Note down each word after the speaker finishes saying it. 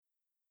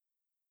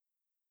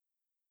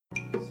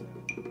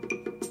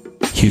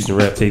Houston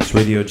Rap Tapes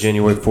Radio,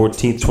 January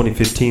 14th,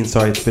 2015.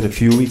 Sorry, it's been a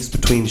few weeks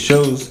between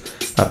shows.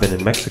 I've been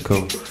in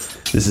Mexico.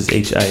 This is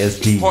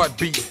H.I.S.D.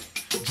 Heartbeat,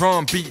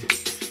 drum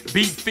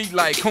beat feet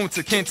like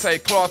Kunta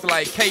Kinte, cloth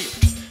like cape,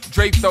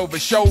 draped over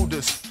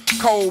shoulders,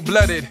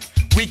 cold-blooded,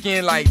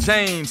 weekend like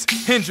James,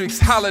 Hendrix,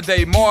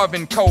 Holiday,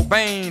 Marvin,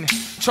 Cobain,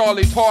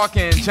 Charlie Parker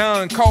and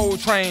John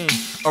Coltrane,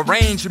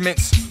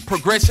 arrangements,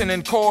 progression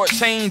and chord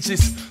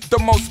changes, the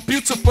most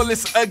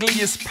beautifulest,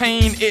 ugliest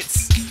pain,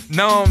 it's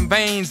numb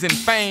veins and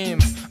fame,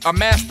 a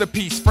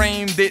masterpiece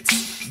framed,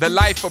 it's the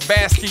life of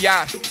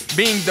Basquiat,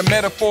 being the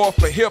metaphor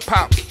for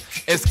hip-hop,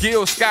 as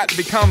Gil Scott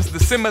becomes the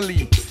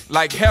simile,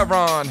 like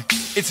heron,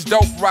 it's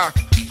dope rock,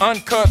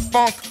 uncut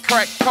funk,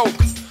 crack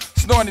coke,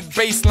 snorted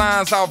bass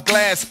lines off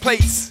glass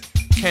plates,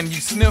 can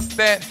you sniff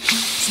that?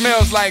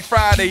 Smells like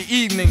Friday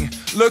evening,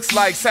 looks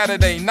like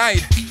Saturday night,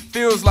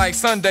 feels like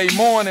Sunday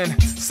morning,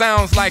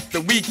 sounds like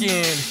the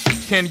weekend,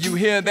 can you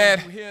hear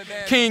that?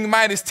 King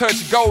Midas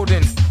touch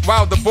golden,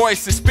 while the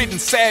voice is spitting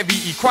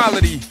savvy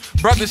equality,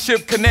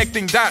 brothership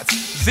connecting dots,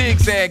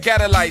 zigzag,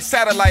 gatalites,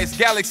 satellites,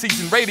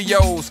 galaxies and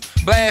radios,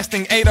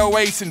 blasting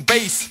 808s and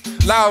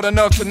bass, loud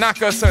enough to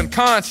knock us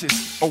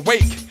unconscious,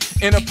 awake,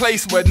 in a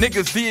place where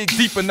niggas dig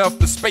deep enough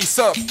to space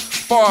up,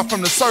 far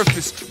from the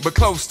surface, but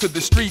close to the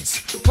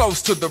streets,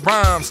 close to the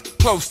rhymes,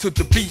 close to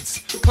the beats,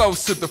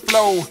 close to the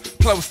flow,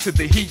 close to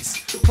the heats,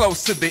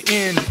 close to the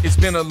end. It's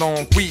been a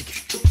long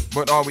week,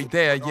 but are we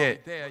there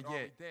yet?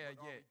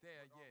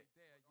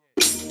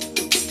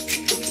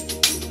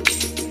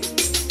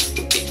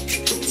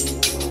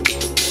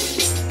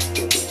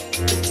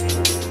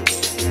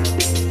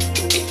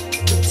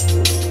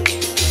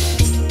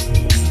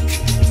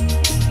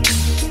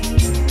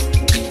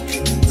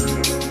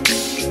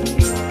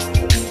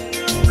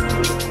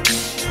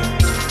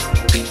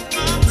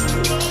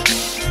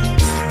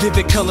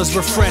 Vivid colors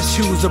refresh,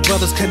 hues of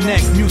brothers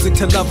connect, music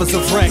to lovers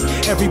of wreck.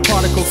 Every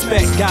particle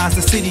spec, guys,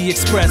 the city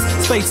express.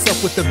 Space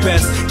up with the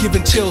best,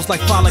 giving chills like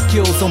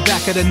follicles on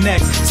back of the neck.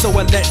 So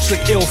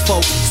electric, ill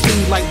folks,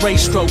 sting like ray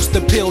strokes.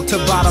 The pill to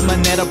bottom, a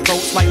net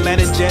approach like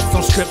ladder jets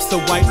on strips of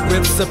white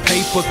rips of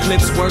paper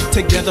clips. Work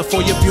together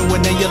for your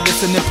viewing and your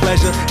listening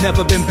pleasure.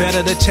 Never been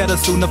better, the cheddar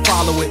soon to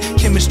follow it.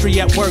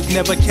 Chemistry at work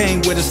never came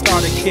with a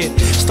starter kit.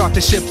 Start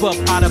to ship up,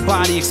 out of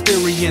body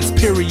experience,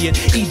 period.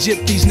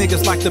 Egypt, these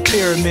niggas like the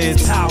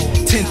pyramids.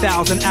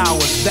 10,000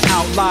 hours, the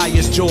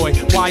outlier's joy.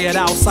 Wired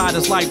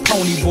outsiders like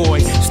Pony Boy.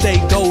 Stay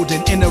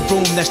golden in a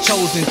room that's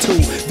chosen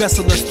to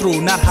vessel us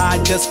through, not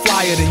hide, just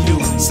flyer than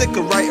you. Sick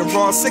of writing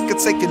wrong, sick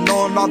of taking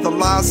on all the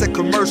lies and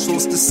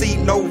commercials to see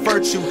no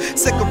virtue.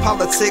 Sick of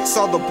politics,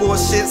 all the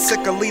bullshit.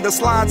 Sick of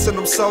leaders lying to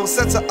themselves,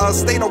 said to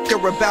us they don't care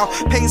about.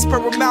 Pain's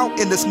paramount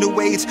in this new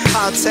age.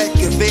 High-tech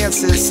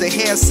advances,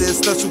 enhances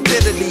the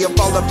stupidity of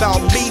all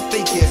about me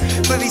thinking.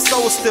 Plenty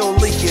souls still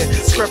leaking,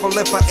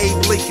 scribbling for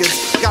 8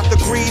 leakers. Got the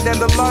greed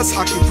and the lust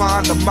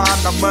occupying the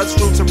mind. Not much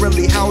room to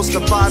really house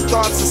divine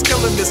thoughts. Is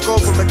killing this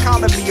global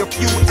economy. A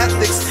few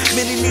ethics,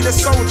 many need a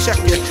soul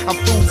checking. I'm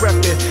through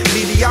repping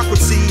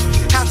mediocrity.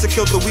 Had to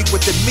kill the weak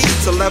within me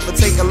to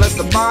levitate and let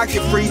the mind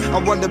get free. I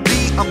wanna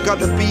be, I'm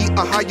gonna be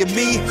a higher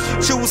me.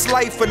 Choose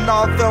life and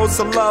all those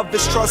of love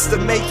is trust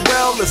and make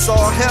well. It's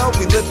all hell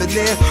we living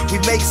in. We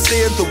make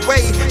sin the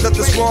way.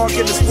 Nothing's wrong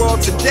in this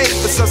world today.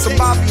 But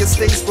some obvious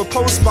things, but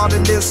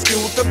postmodernists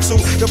skew them too.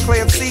 The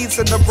plant seeds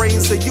in the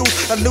brains of youth.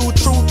 A new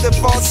truth and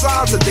false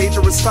signs of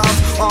dangerous times.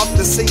 Off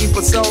the scene,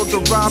 but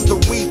seldom rhyme the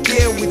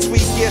weekend. We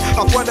tweak it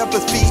off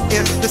whatever's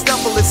beating. This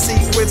devilish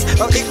sequence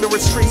of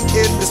ignorant street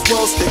in this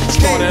world state.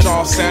 Started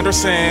off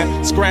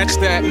Sanderson, scratch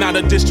that, not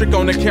a district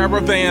on the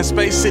caravan.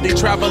 Space City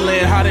traveling,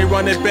 how they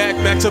run it back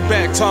to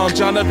back. Tom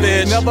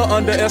Jonathan, never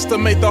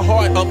underestimate the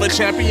heart of a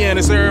champion.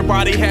 Is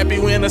everybody happy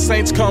when the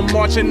Saints come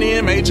marching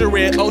in? Major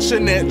red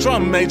oceanette,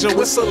 drum major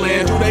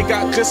whistling. Do they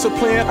got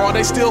discipline? Are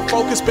they still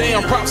focused?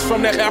 Band props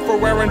from that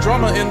Afro-wearing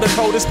drummer in the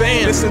coldest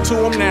band. Listen to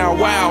them now,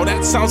 wow,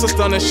 that sounds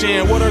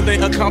astonishing. What are they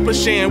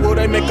accomplishing? Will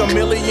they make $1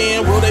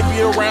 million? Will they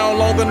be around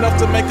long enough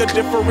to make a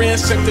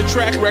difference? Check the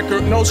track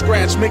record, no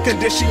scratch, mint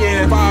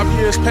condition. 5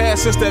 years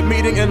past since that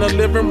meeting in the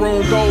living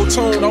room. Gold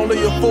tune, only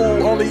a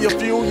fool, only a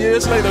few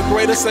years later.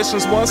 Greater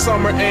sessions one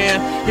summer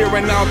and here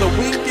and now the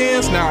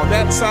weekends. Now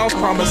that sounds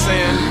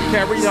promising.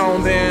 Carry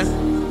on then.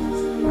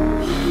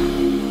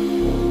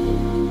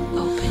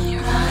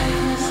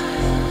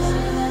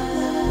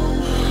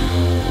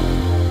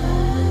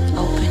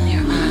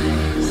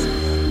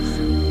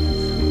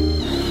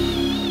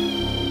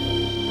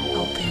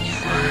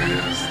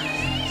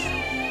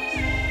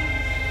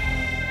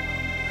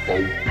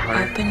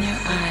 Open your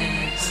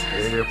eyes.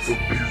 Half a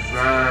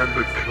design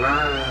to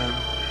climb.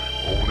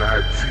 On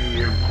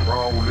I-10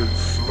 crawling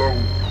slow.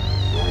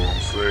 Know what I'm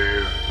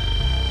saying?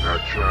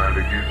 Not trying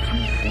to get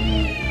too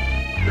full.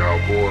 Y'all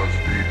boys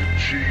need to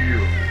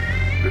chill.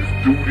 Let's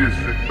do this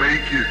and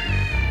make it.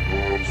 Know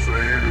what I'm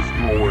saying? It's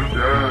going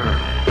down.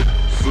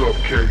 What's up,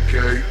 KK?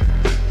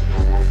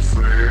 Know what I'm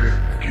saying?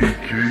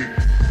 Kiki.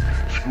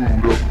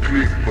 Screwed up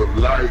click for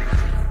life.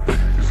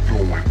 It's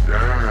going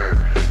down.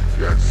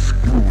 Got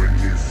screw in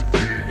this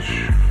bitch.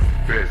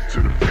 Back to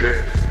the past.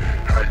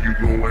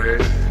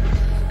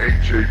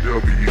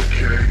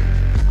 JWK,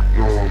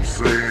 know what I'm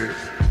saying?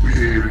 We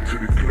headed to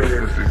the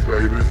classic,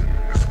 baby.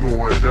 It's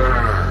going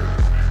down.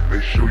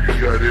 Make sure you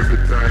got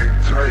everything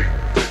tight,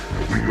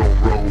 and we gon'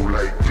 roll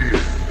like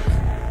this.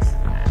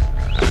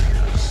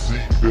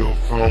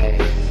 Seatbelts on,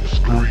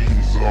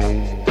 screens on,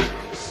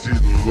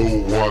 sitting low,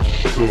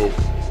 washed up.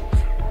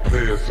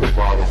 Pass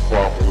about a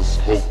bottles,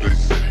 hope they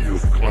see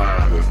us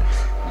climbing.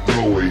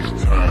 No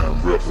H-time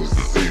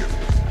represent.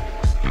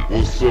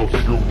 What's up,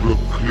 Scoop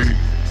Click?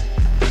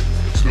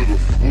 To the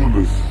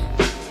fullest.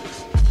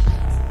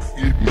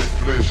 Eating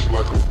flesh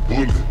like a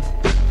bullet.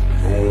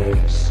 Know what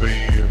I'm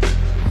saying?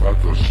 About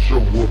to show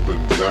up in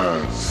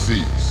 9-6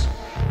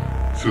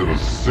 to the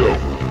 7.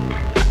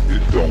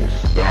 It don't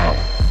stop.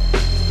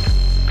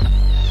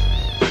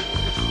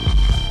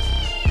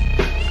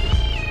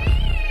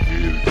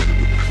 Headed to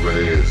the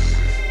class.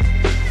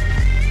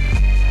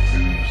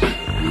 Music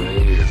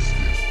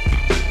blasting.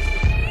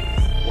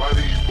 Why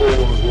these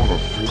boys wanna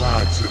fly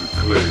to the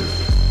class?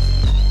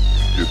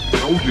 You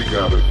know you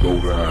gotta go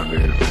down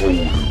there and hold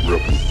and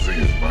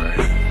represent, man.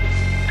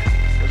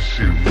 That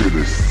shit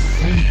really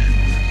serious.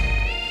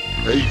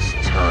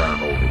 H-time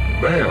on the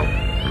map.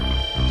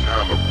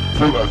 Time to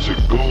pull out your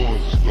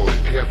guns and start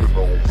capping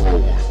on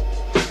board.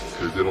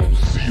 Cause they don't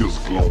see us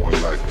glowing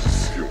like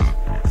this here.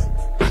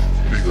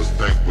 Niggas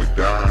think we're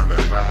dying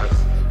tonight.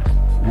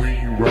 We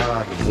ain't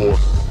riding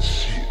horses and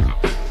shit.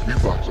 We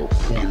about to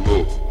pull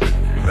up,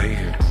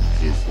 land,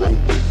 with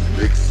Rovers,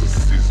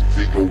 Lexuses,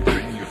 big old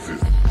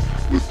Benzes,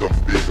 with them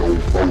big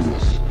old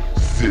motors,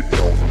 sitting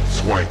on them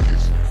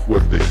Twankies.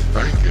 What they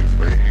thinking,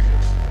 man?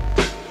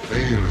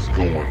 Man, it's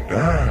going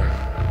down.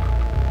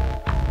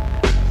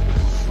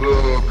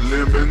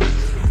 Sub-lemons,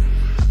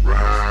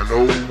 rhino,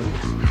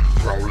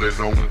 crawling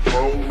on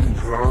foes,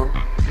 huh?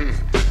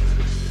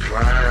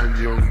 Klein,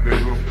 young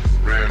nigga,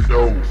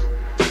 Rando,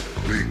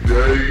 big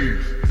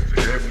days,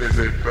 happening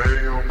at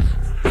BAMs.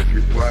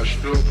 Get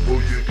washed up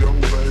before you go,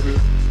 baby.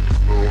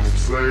 Know what I'm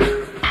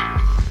saying?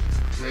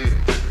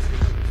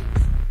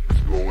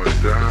 It's going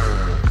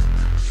down.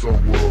 So,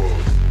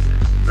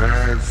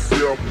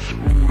 9-7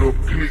 screwed up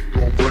click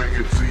gon' bring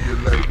it to you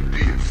like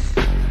this.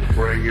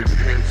 Bring it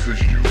hints as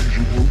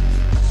usual,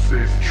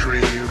 set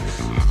trends.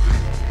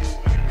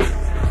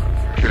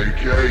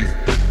 KK,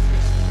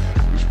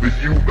 it's for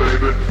you,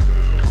 baby.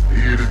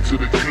 Headed to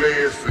the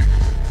classic.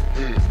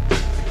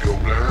 Go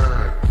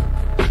down.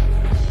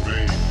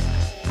 Man,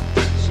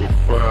 so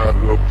fired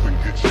up and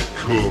get your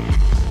cup.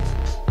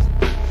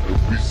 And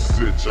we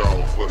set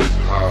y'all for this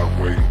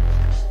highway.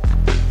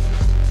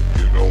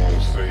 You know what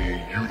I'm saying?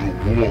 You the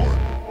one.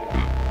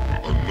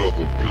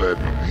 Another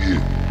platinum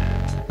hit.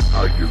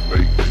 How you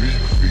make me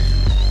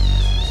feel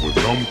when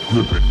I'm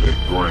gripping that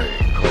grain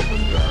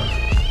coming down.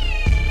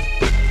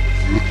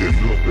 Looking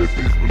up at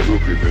people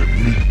looking at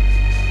me.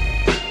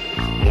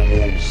 Know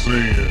what I'm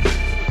saying?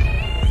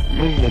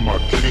 Know when my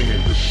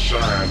candy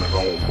shining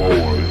on board. You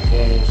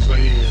know what I'm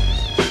saying?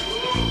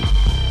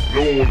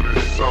 Knowing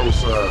that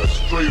Southside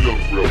straight up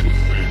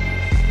represent.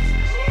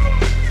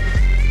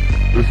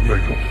 Let's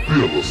make them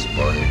feel us,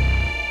 man.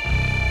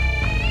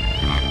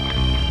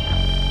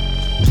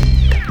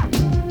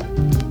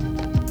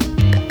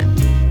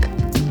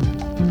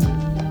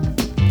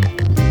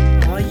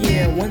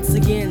 Once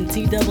again,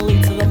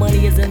 T-double-E to the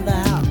money is in the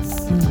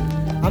house.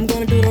 I'm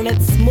gonna do it on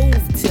that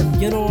smooth tip,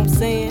 you know what I'm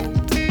saying?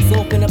 So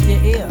open up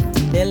your ear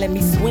and let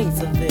me swing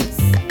to this.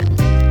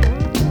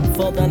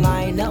 For the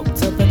 9-0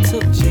 to the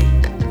 2G.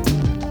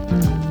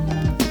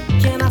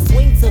 Can I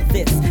swing to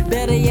this?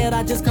 Better yet,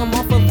 I just come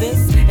off of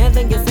this. And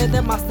then you said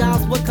that my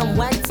styles would come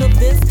whack to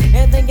this.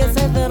 And then you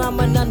said that I'm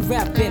an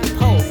unrapping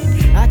poet.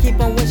 I keep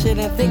on wishing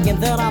and thinking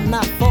that I'm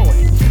not for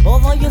it.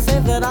 Although you say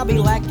that I'll be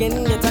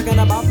lacking, you're talking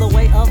about the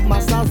way of my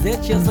styles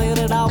that you say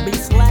that I'll be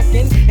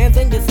slacking. And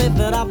then you say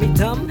that I'll be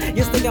dumb.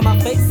 You're sticking my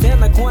face in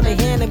the corner,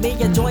 handing me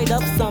a joint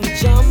of some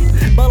chum.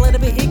 But let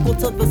it be equal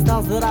to the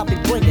styles that I'll be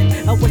bringing.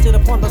 I wish it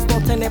upon the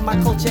starting in my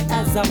culture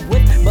as I'm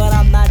with. But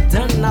I'm not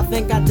done, I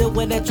think I do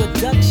an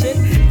introduction.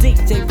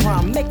 DJ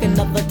Prime, make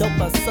another dope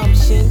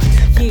assumption.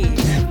 Yeah.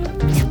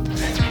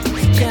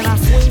 Can I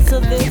swing to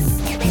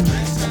this?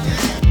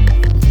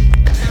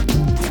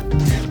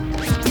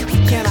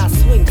 Can I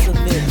swing to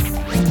this?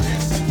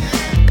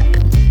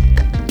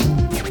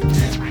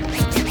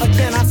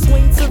 Can I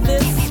swing to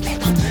this?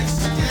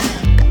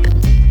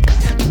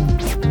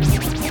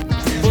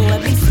 Well,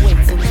 let me swing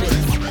to this.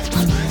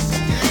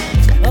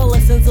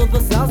 Listen to the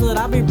sounds that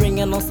I be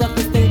bringing on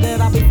self-esteem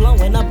that I be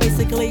flowing up.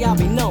 Basically, I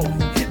be known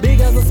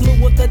because I'm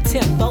smooth with the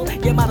tempo.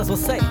 You might as well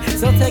say.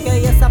 So take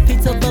a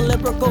SIP to the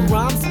lyrical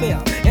rhyme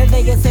spell. And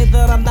then you say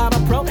that I'm not a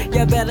pro.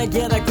 You better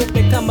get a grip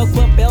and come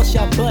equipped, else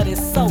your butt is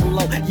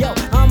solo. Yo,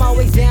 I'm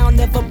always down,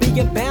 never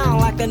being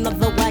bound like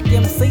another whack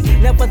MC.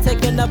 Never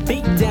taking a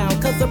beat down,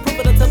 cause I'm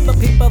proving it to the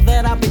people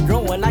that I be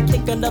growing. I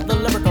kick another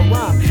lyrical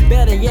rhyme.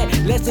 Better yet,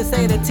 let's just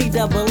say the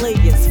T-double-E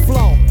is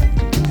flowing.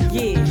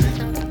 Yeah.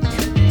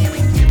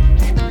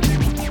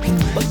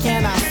 But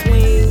can I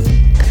swing?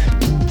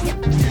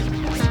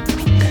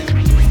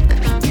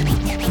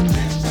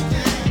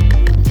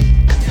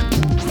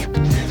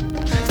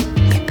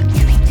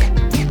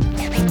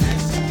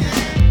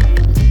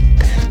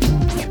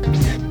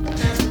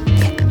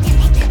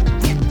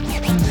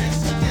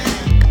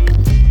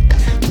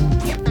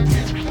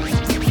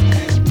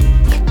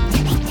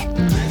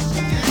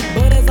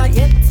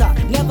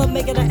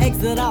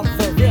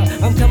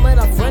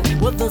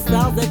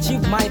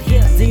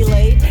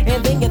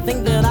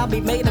 be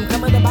made. I'm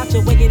coming about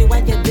your wiggity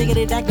whack and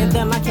diggity dack, and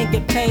then I can't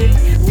get paid.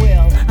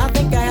 Well, I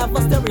think I have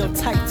a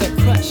stereotype to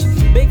crush,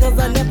 because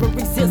I never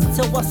resist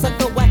till I suck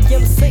a whack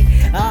MC.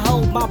 I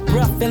hold my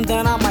breath and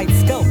then I might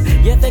scope.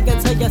 You think I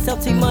tell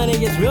yourself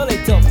T-Money is really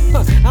dope?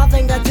 I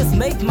think I just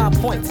made my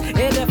point,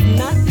 and if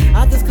not,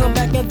 I'll just come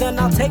back and then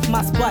I'll take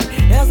my spot.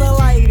 There's a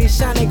light is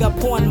shining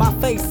upon my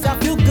face. I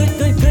feel good,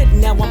 good, good.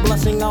 Now I'm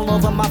blushing all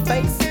over my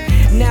face.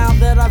 Now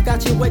that I've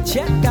got you a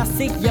check, I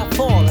see you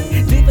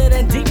falling deeper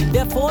than deep,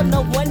 therefore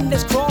no one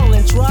is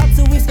crawling. Try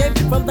to escape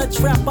from the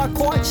trap I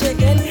caught you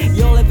in.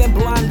 You're living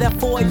blind,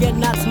 therefore you're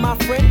not my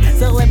friend.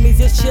 So let me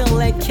just chill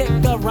and kick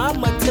a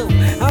rhyme or two.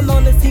 I'm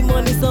on to see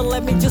money, so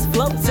let me just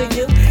float to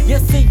you. You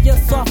see, you're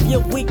soft, you're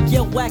weak,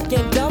 you're whack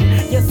and dumb.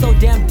 You're so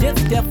damn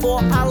dense,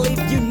 therefore I'll leave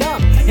you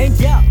numb. And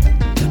yo,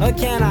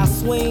 can I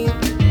swing?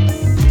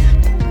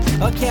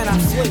 Or can I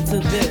swing to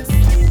this?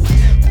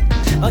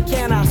 Or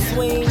can I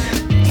swing?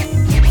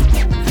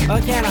 Or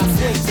can I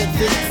swing to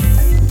this?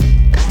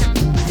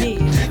 Yeah.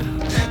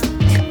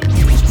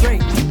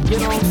 Straight, you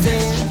know what I'm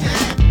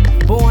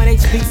saying? Born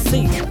HBC.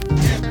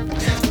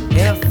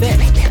 In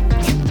effect.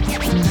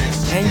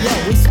 And yo,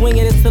 we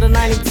swinging it to the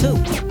 92.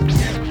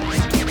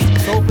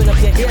 So open up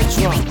your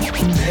eardrum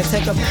and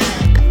take a peek.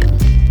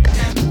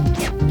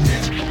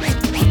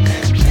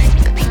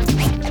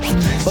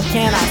 But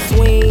can I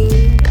swing?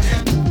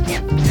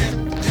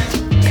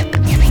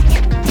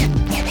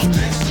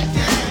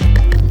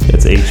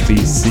 It's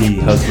HBC,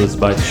 Hustlers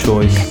by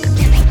Choice,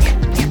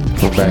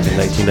 from back in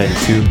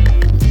 1992.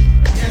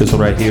 This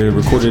one right here,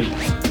 recorded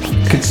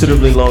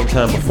considerably long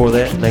time before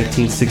that,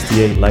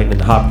 1968, Lightnin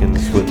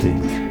Hopkins with the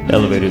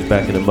elevators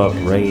backing him up,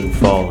 rain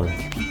falling.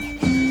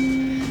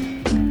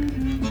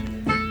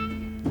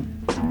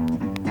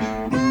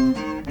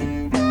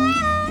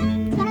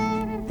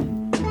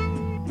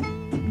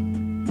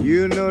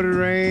 You know the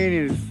rain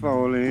is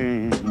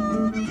falling.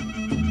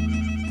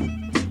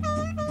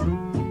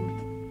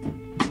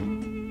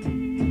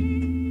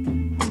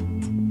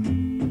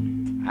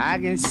 I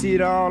can see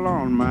it all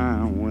on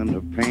my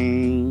window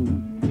pane.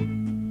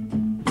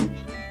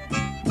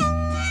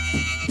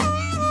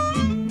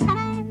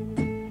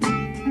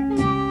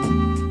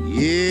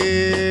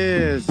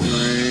 Yes, the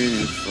rain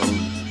is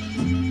falling.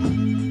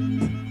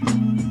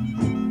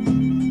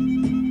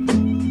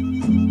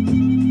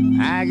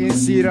 I can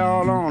see it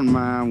all on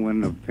my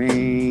window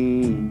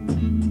pane.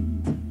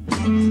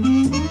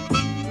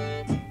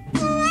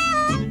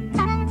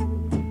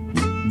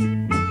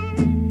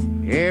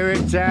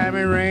 Every time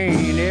it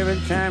rains, every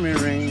time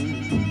it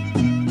rains,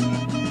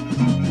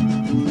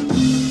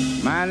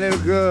 my little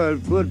girl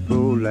put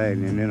bow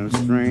lightning in a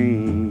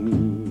string.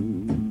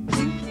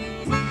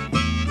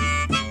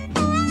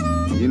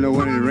 You know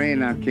when it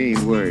rains, I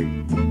can't worry.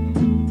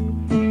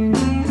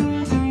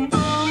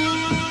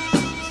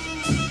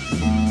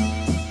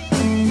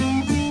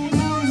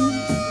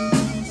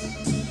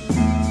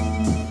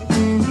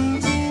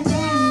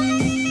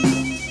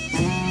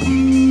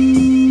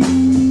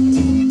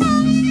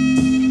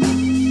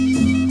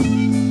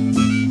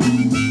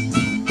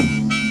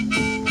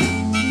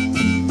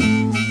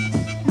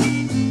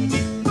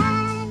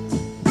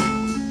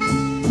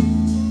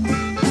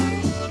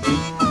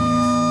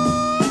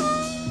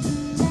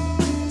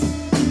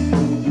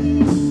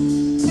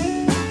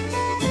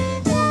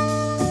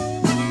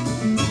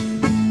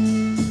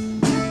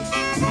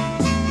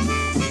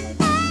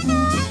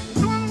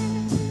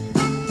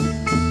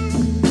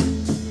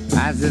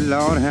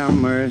 Lord have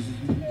mercy.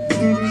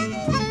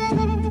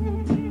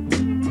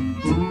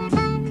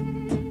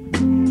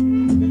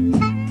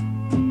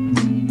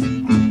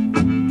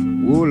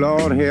 Oh,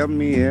 Lord, help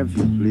me if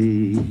you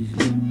please.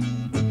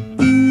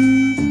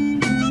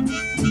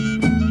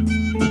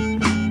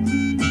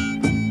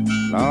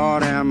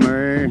 Lord have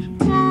mercy.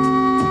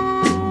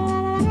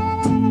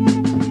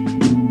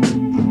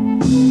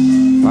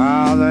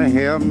 Father,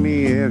 help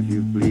me if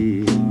you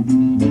please.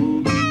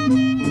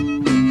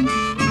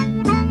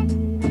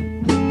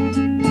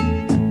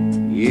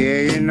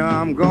 Yeah, you know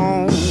I'm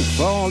gonna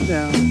fall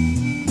down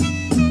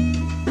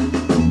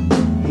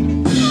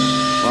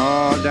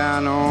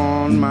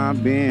on my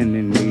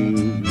bending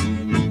knee.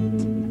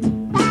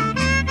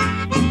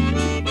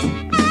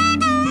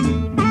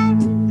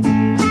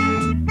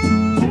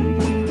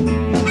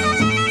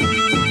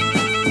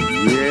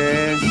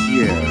 Yes,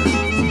 yes.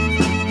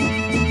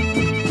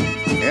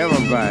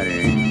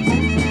 Everybody,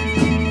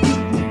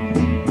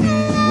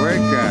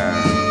 work out.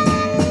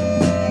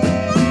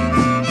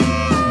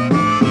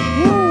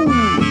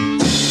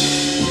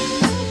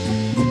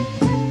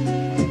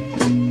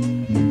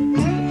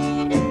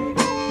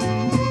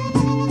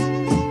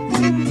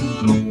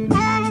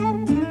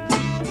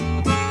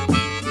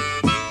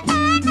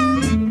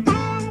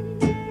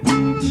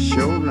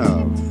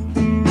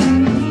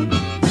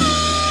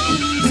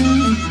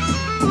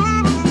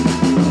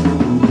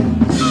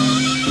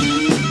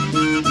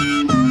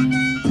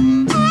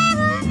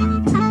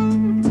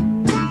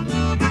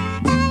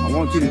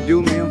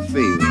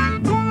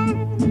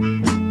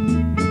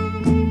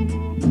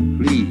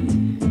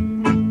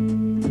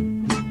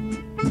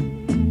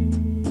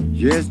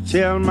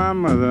 tell my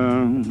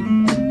mother.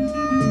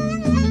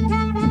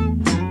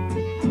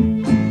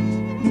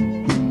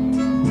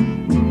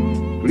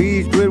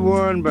 Please quit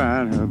worrying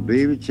about her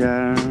baby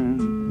child.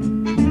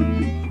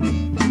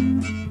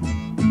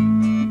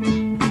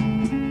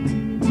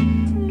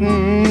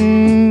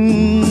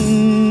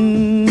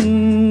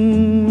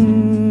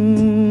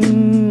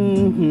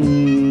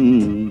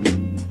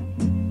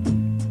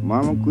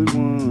 Mama, quit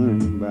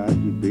worrying about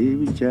your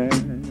baby child.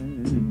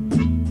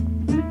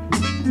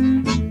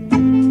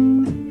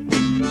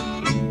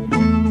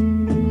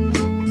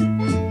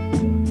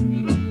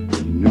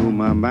 You know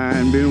my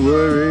mind been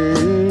worried.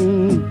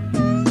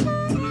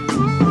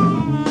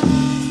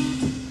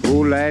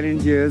 Old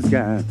Lightnin just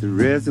got the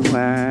rest of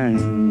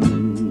wine.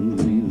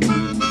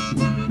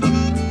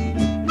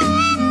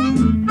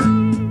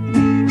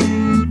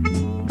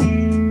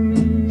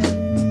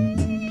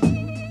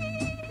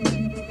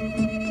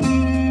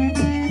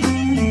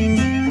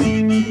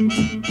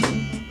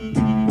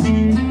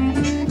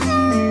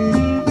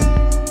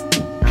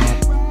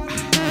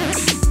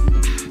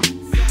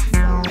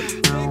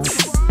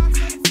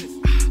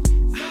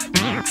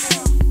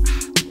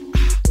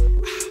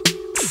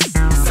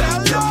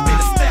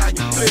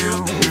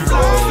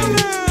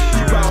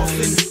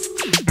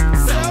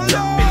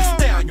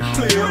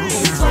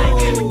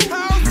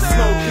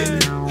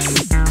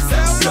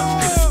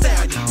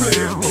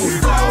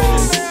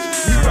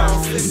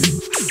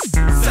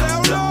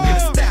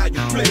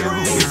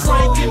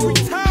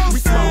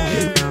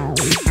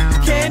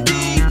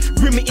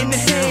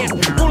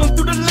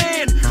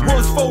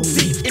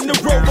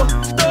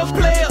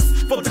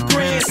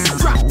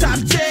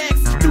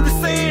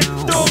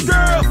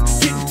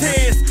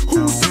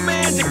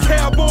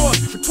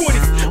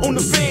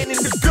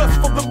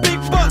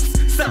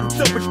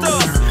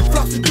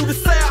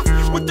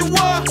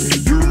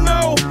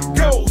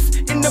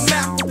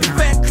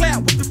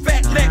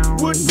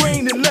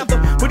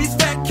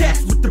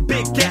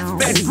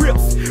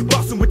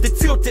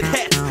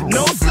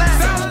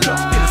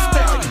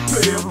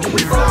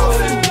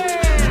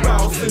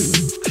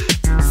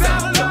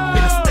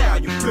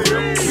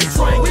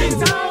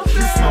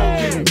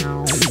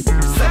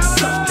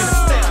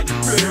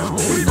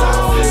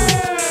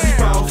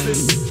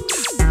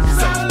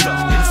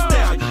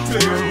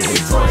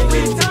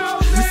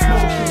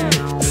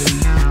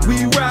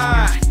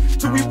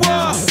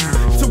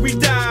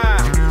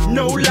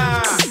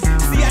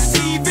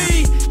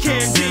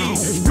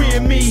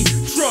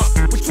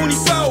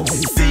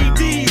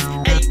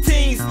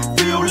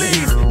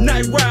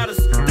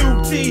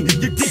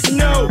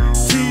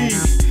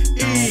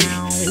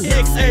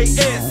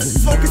 H.I.S.D.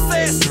 Smokin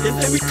says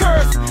is we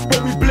curse,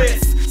 but we bless.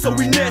 So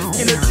we nest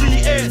in a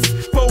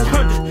GS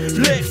 400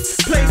 Lex.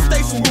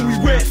 PlayStation when we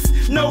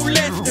rest. No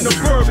less than a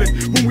bourbon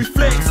when we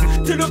flex.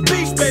 To the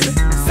beach, baby.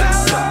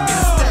 Sound up in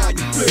the style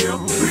you feel.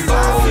 We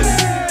ballin',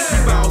 we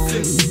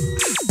bouncin'.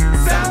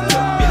 Sound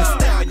up in the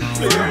style you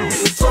feel.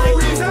 We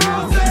smokin'.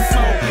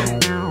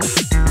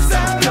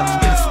 Sound up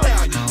in the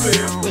style you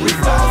feel. We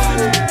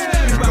ballin',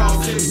 we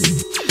bouncin'.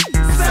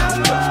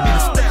 Sound up in the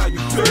style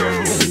you feel.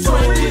 We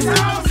smokin'.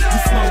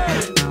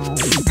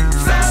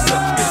 Sound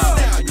up in the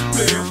style you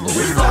feel.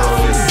 We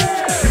ballin',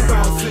 we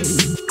bouncin'.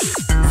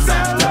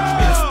 Sound up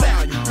in the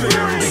style you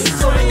feel. We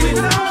smokin'.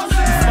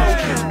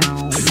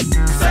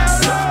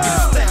 Sound up in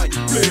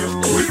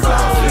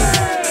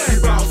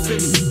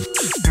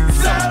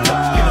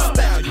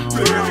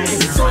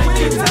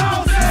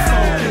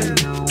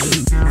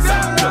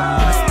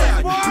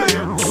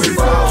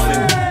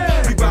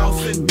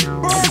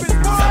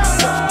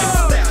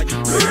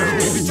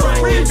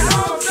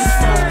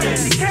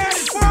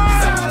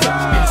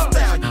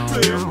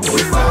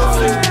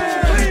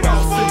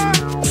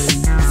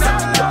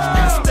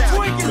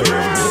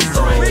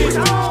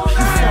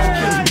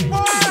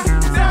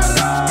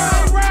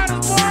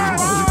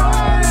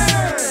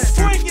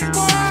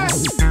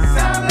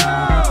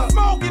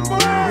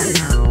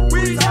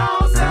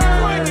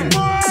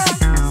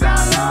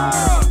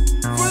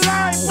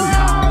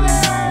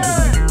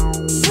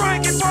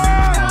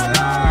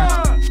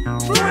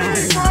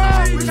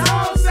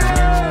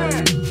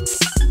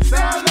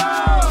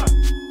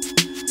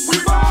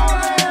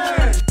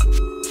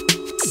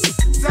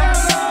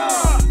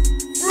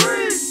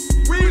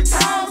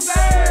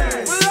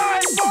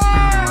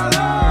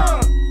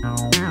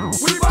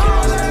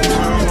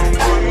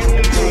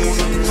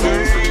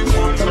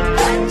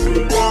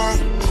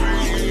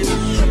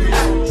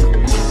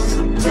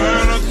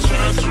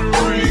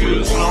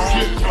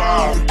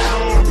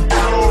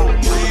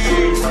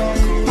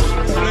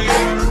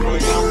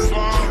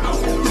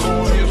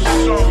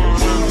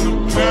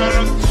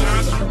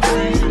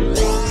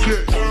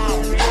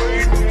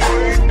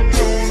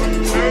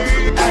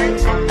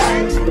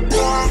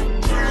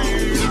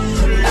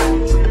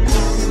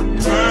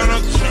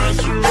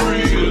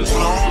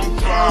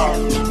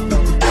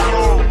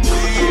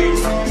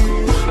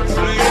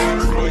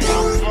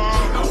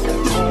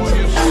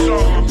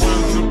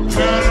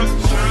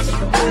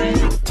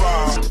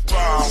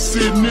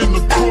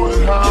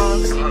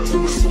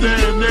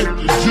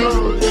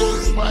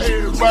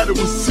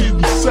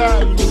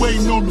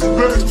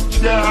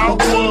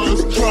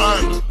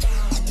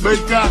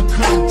Make eye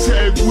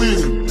contact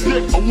with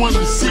him. I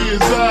wanna see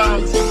his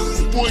eyes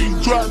before he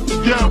drop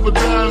the gavel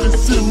down and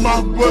send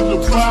my brother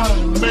by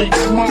and make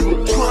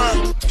mama cry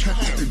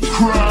and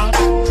cry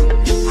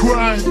and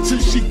cry until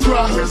she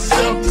cry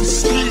herself to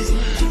sleep.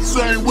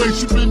 Same way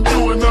she been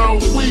doing all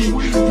week.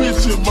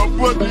 Picture my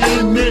brother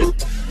in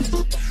it.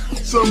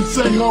 Some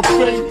say her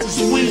faith is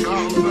weak.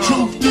 The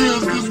truth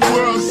is this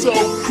world so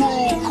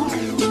cruel.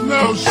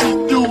 All she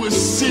do is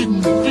sit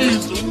and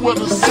vision what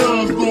her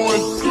son's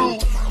going through.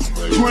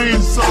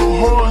 Praying so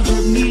hard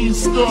her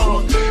knees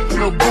start and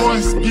her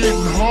voice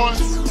getting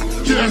hoarse.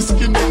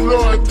 Asking the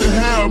Lord to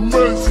have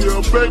mercy.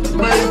 Her baby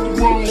made the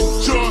wrong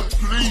choice.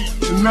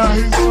 And now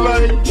his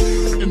life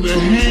in the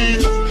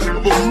hands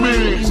of a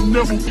man.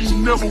 He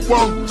never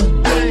walked a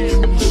day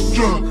in the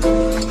struggle.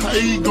 How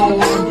he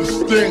gon'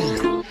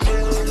 understand?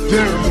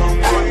 Damn.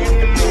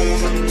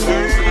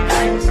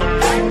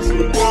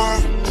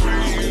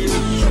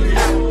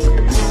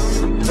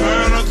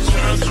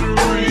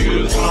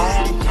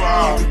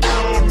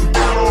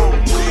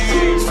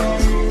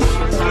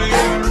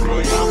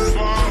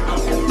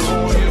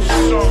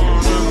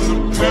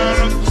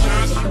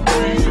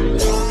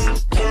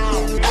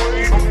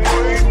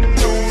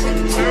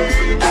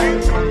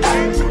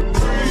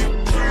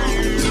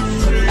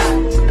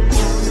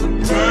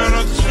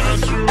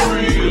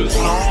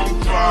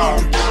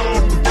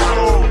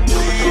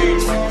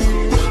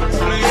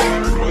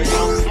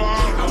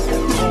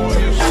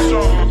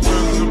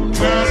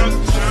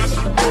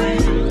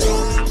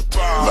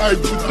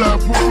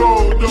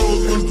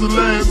 The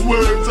last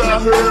words I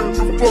heard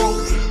before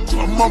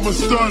my mama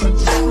started to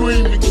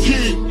scream and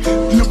kick.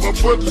 Then my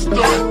brother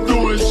started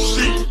doing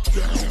shit.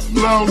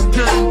 Blouse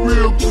came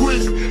real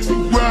quick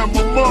and grabbed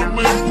my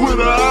mama and put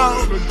her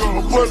out.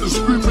 My brother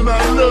screaming, I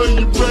love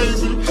you,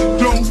 baby.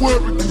 Don't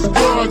worry, cause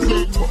God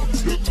gave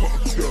me.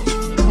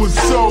 It was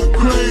so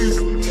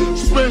crazy,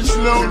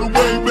 especially on the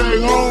way back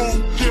home.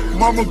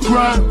 Mama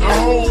cried the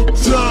whole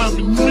time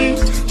and me,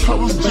 I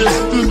was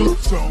just in the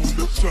zone.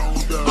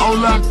 All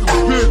I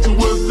could picture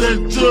was that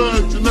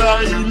judge and how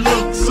he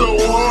looked so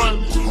hard.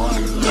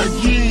 Like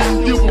he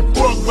didn't give a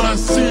fuck about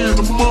seeing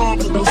the mom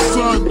and the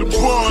son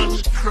depart.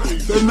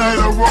 That night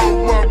I wrote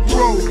my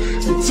bro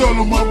and told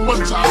him how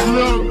much I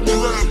love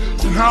him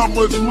and how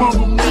much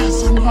mama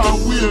miss him, how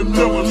we'll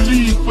never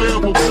leave,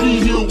 forever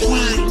be here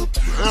with him.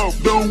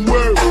 Don't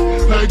worry,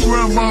 like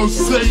grandma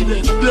say,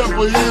 that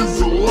devil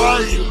is a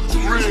liar.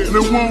 And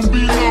it won't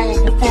be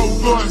long before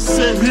God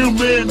set him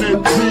in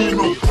that pen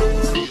on.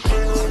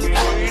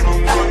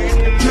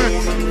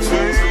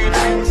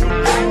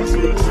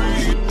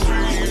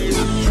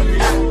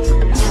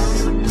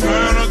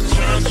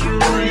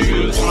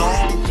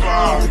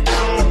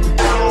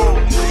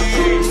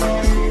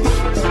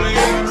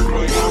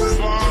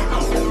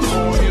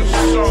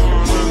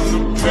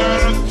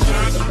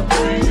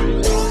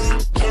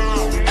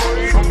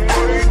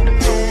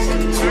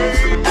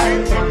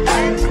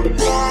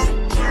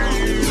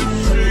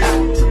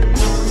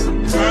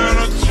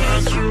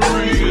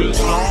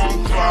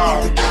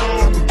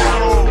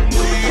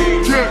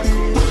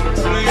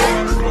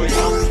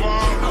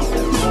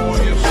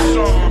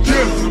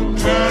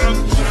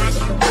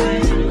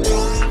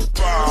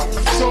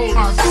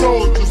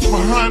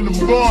 Behind them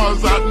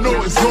bars, I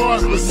know it's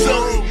hard to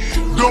say.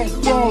 Don't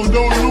fall,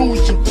 don't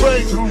lose your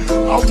faith.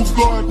 Our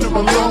God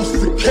never lost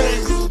the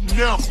case.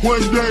 Now,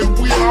 one day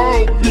we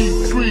all be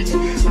free.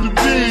 The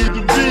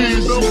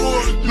biz,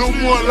 no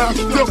more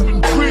locked up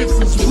in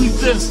prisons. We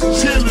just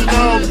chillin'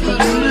 out the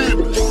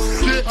living.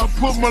 I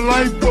put my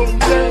life on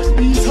that.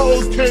 These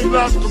hoes can't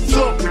lock us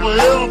up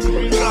forever.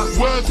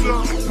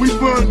 We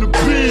burn the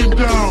pen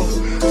down.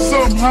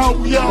 Somehow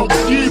we all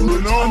getting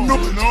it.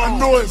 I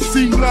know it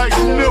seems like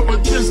never.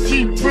 Just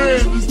keep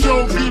praying, it's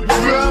gonna get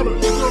better.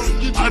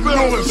 I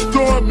know it's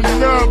stormy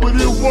now, but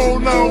it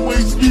won't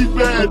always be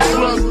bad,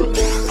 brother.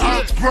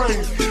 I pray,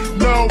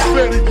 now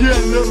better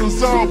yet, let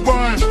us all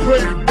buy and pray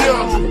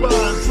together.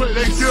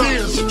 They say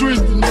it's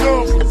strength in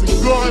numbers,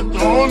 and God the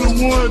only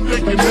one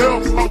that can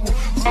help.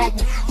 Our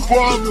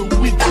Father,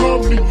 we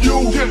come to you,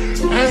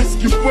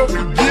 asking for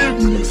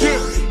forgiveness.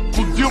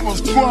 Forgive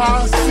us for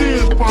our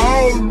sins, for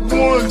all the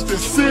ones that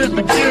sinned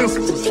against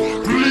us.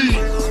 Please.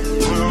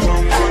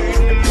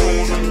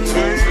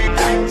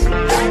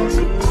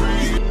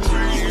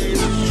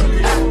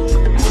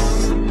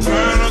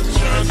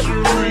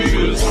 Penitentiary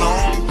is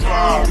on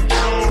fire.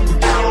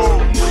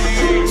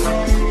 Please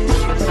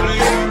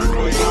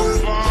for your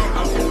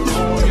father,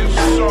 for your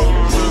son,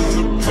 and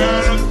the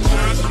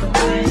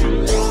penitentiary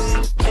is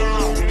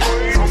on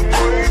fire.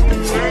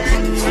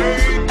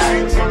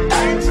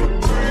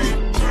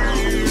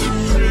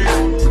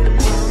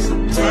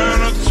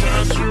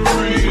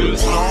 Penitentiary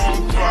is on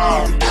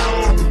fire.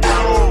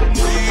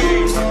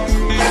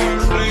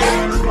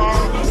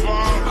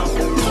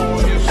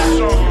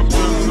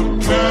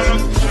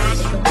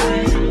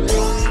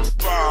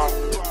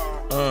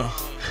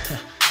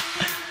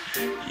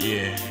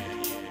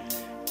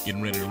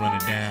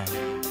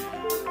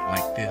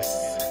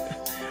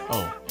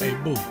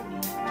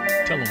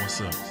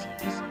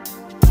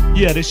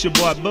 Yeah, this your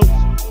boy Boo,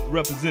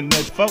 representing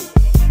that folk.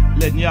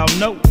 Letting y'all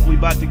know we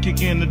about to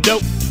kick in the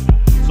dope.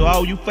 So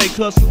all you fake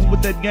hustlers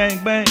with that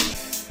gang bang,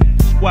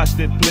 watch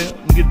that player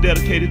and get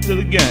dedicated to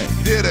the game.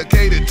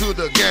 Dedicated to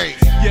the game.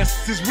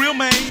 Yes, it's real,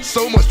 man.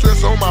 So much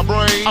stress on my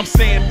brain. I'm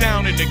staying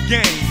down in the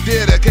game.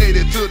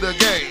 Dedicated to the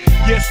game.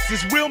 Yes,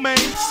 it's real, man.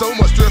 So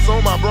much stress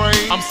on my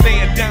brain. I'm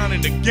staying down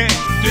in the game.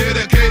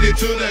 Dedicated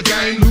to the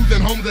game.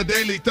 Losing home's a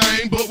daily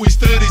thing, but we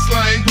study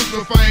slang. Push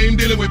for fame,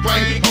 dealing with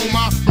pain. On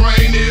my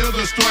brain is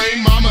a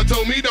strain. Mama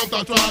told me don't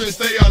stop trying to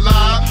stay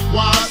alive.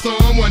 Why,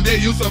 son? One day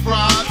you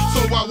surprised.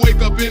 So I wake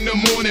up in the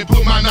morning,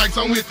 put my nights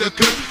on with the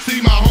cut.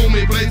 See my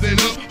homie blazing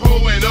up,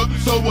 hoeing up.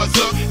 So what's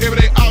up?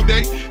 Every day, all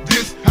day.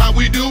 This how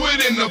we do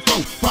it in the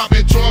folk.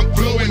 Popping trunk,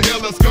 blowing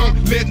hella skunk,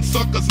 letting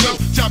suckers know.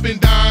 Chopping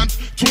dimes,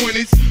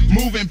 20s,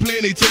 moving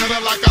plenty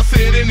cheddar. Like I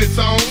said in this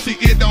song, see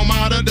it don't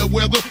matter the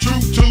weather. True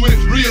to it,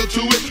 real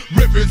to it.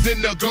 Rivers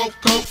in the Gulf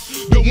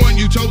Coast, the one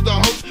you chose to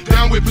host.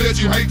 Down with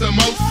players you hate the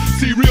most.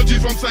 See real G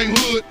from same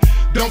hood.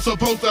 Don't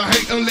supposed to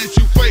hate unless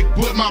you fake.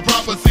 But my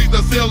prophecy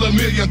to sell 1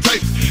 million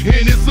tapes.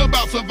 And it's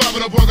about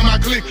surviving up working my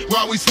clique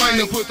while we slang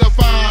and put the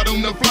fire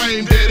on the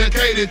flame.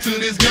 Dedicated to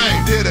this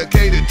game.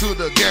 Dedicated to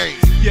the game.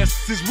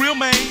 Yes, it's real,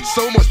 man.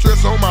 So much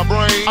stress on my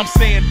brain. I'm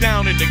staying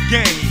down in the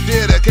game.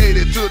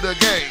 Dedicated to the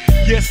game.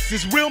 Yes,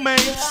 it's real, man.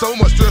 So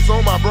much stress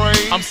on my brain.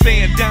 I'm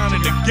staying down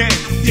in the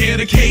game.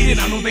 Dedicated,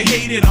 I know they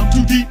hate it. I'm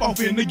too deep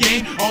off in the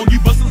game. All you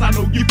busters, I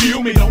know you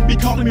feel me. Don't be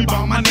calling me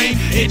by my name.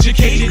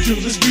 Educated to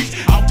the streets,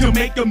 out to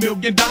make $1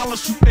 million.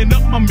 Shooting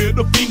up my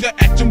middle finger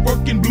at them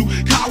working blue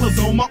collars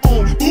on my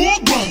own. Full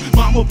grown,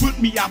 mama put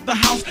me out the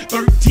house.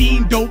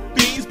 13 dope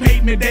fiends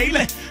paid me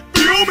daily.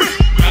 Feel me?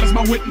 God is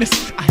my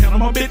witness. I handle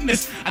my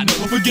business. I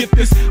never forget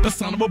this. The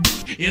son of a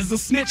is a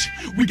snitch.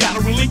 We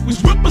gotta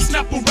relinquish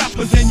whippersnapper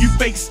rappers and you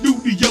fake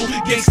studio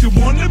gangsta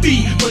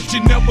wannabe, but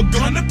you're never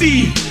gonna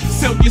be.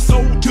 Sell your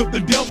soul to the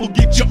devil.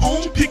 Get your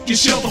own pick and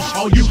shovel.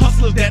 All you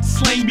hustlers that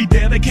slay me,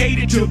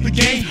 dedicated to the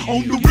game.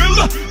 On the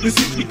realer, this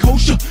hit me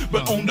kosher,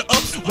 but on the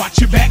ups, watch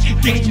your back.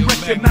 Game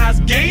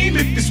recognized game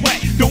if it's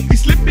whack. Don't be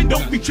slipping,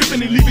 don't be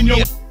tripping and leaving your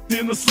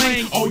in the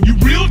slang. All you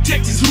real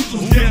Texas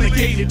hoopers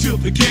dedicated to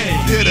the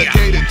game.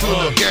 Dedicated to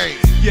the game.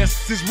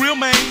 Yes, it's real,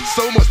 man.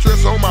 So much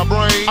stress on my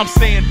brain. I'm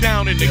staying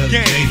down in the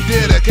game.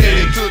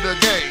 Dedicated to the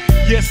game.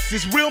 Yes,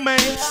 it's real, man.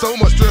 So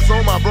much stress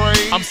on my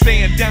brain. I'm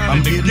staying down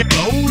in the game. I'm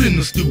getting old in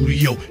the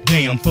studio.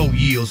 Damn, 4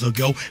 years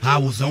ago, I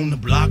was on the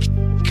block,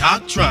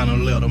 cock trying to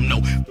let them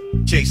know.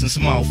 Chasing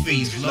small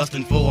fees,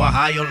 lusting for a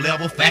higher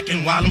level.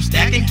 Facking while I'm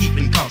stacking,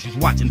 keeping cautious,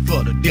 watching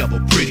for the devil.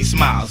 Pretty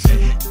smiles.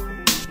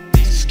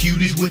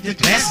 Cuties with the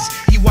glasses.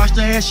 He watched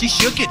her as she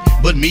shook it,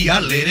 but me, I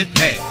let it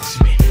pass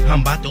me.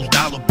 I'm about those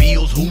dollar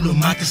bills, who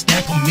am I to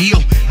stack a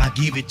meal? I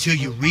give it to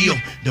you real,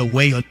 the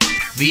way a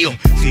feel.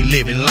 See,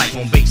 living life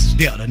on basis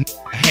there, the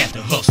had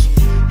to hustle,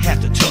 had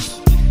to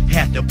tussle,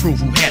 had to prove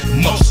who had the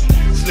muscle.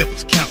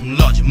 Slippers counting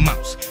large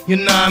amounts, you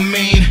know what I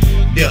mean?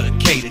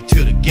 Dedicated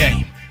to the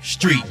game.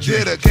 Street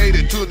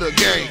dedicated to the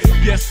game.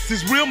 Yes,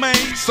 it's real, man.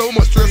 So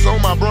much stress on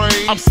my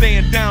brain. I'm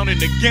staying down in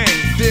the game.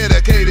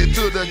 Dedicated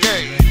to the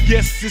game.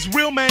 Yes, it's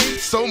real, man.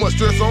 So much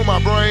stress on my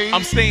brain.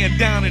 I'm staying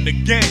down in the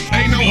game.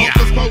 Ain't no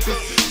hocus pocus,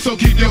 so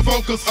keep your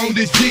focus on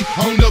this G,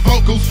 on the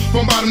vocals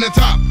from bottom to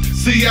top.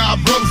 See, I've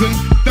frozen,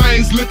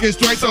 things looking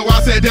straight, so I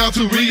sat down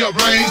to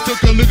rearrange.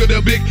 Took a look at the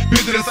big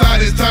picture,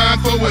 decided it's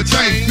time for a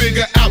change.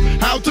 Figure out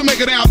how to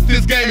make it out.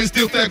 This game is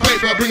still stack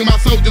paper. Bringing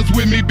my soldiers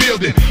with me,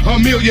 building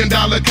 $1 million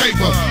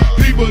caper.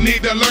 People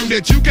need to learn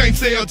that you can't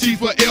sell cheap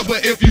forever.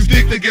 If you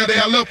stick together,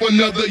 help up one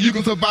another, you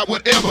can survive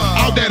whatever.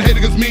 All that hate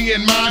against me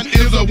and mine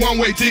is a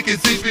one-way ticket,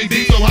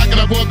 CPD. So I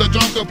can avoid the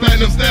drunk or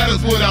platinum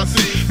status, what I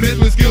see. Blessed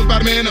with skills by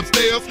the man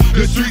upstairs.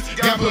 The streets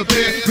got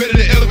prepared,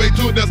 ready to elevate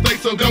to the state,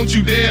 so don't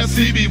you dare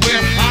see beware.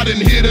 I done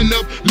hit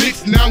enough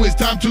licks, now it's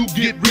time to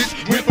get rich.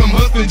 Went from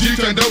hustling G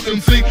to dope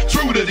MC,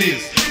 true to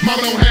this. Mama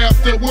don't have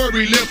to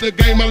worry, left the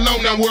game alone,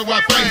 now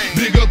worldwide fame.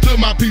 Big up to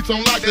my peeps on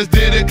lock that's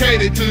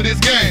dedicated to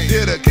this game.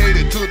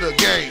 Dedicated to the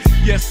game.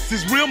 Yes,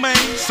 it's real, man.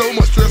 So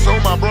much stress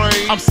on my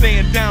brain. I'm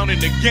staying down in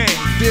the game.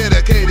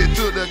 Dedicated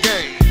to the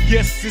game.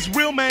 Yes, it's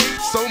real, man.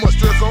 So much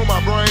stress on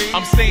my brain.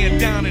 I'm staying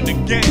down in the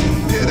game.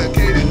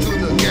 Dedicated to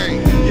the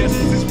game. Yes,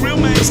 it's real,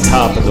 man. It's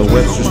top of the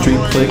Webster Street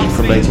flick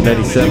from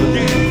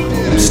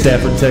 1997,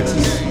 Stafford,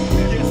 Texas.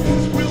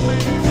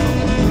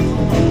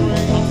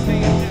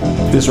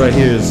 This right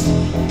here is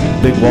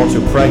Big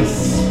Walter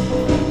Price.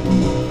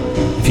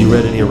 If you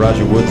read any of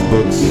Roger Wood's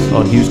books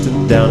on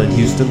Houston, Down in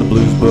Houston, the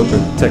Blues Book,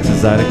 or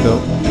Texas Zydeco,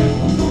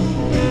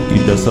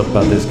 you know something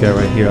about this guy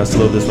right here. I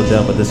slowed this one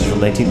down, but this is from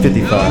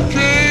 1955.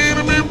 Ain't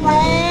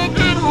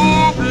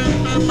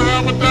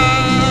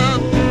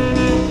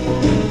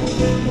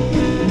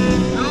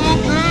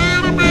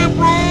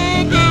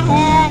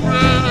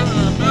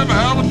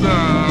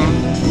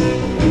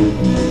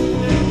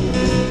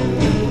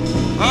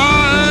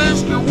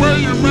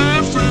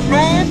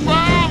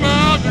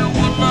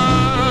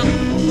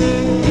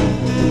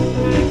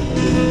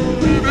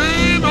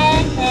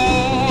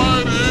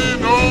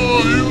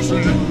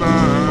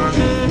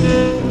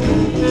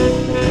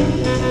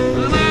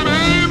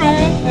no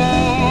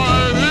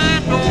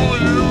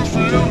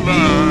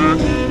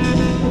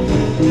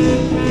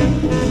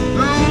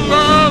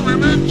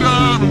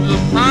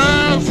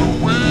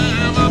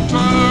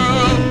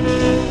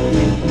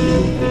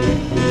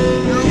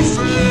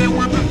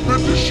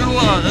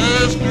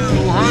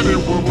ready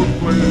what was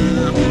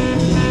planned.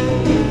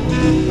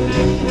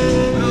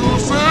 You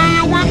say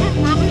you went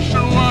to the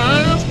show, I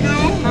asked you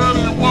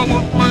ready what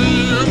was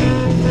planned.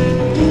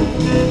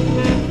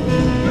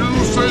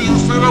 You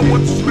said I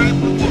went to sleep,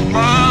 it was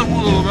lying,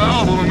 was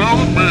out with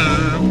another man.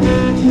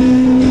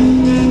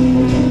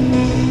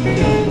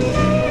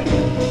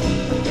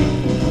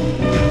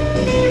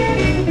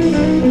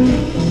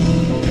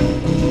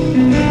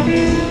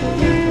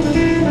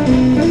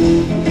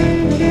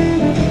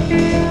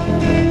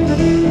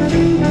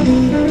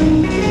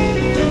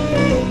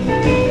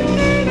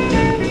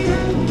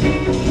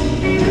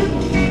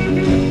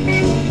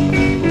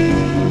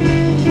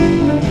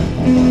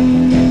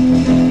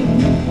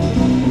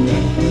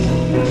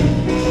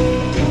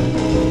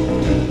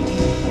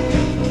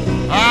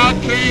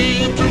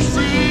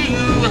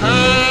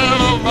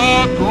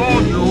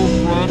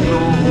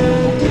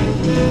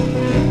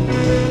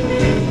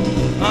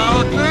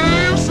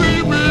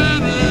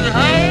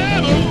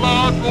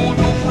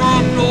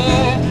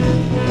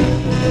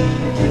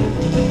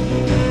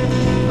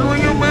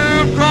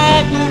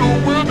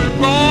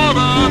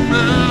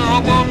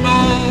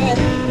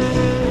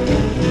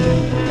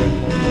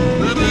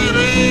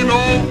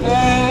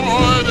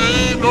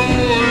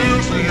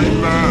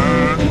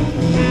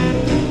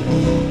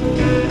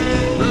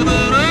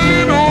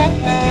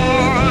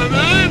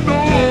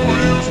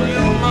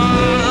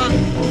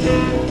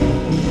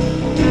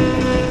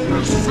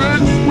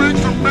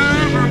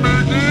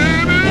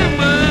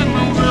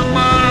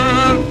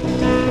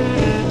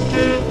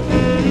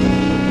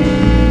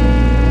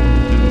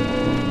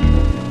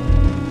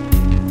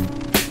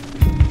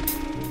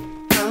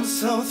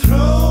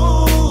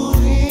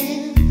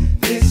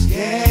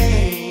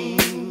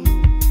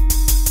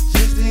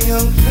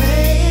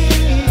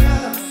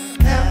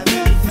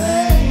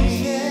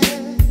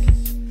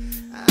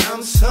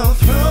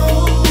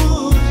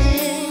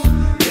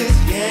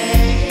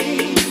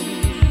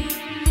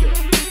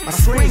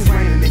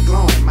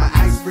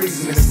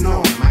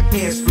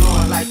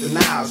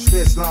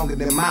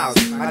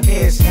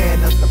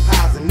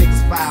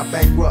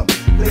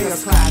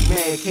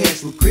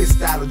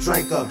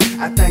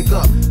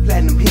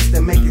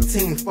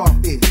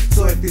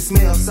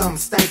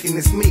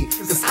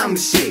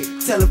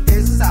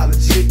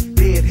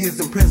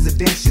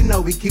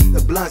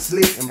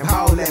 Lit and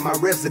Paul at my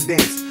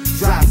residence.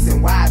 Drops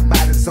and wide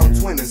bodies on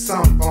 20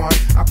 some foreign.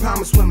 I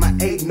promise when my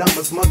 8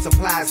 numbers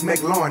multiplies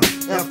make Lauren.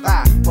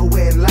 F.I. but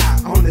where it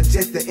lie on the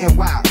jet to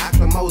NY.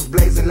 Acclimos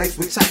blazing lace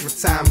with chocolate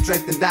time.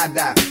 Draped and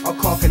die. Or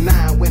cork a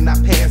 9 when I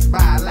pass by.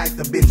 I light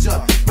the bitch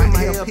up. When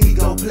my LP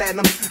go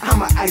platinum,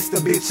 I'ma ice the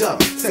bitch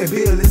up. Say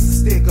Bill, it's a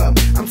stick up.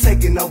 I'm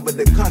taking over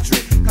the country.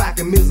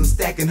 Clocking mills and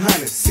stacking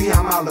hundreds. See,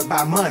 I'm all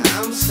about money.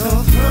 I'm so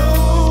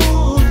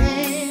through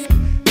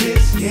in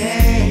this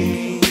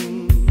game.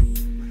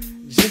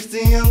 Just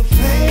a young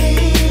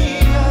player,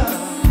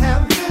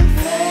 have been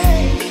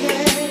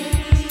playing.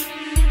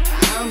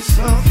 I'm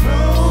so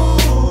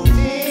thrown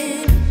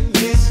in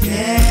this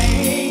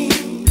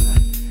game.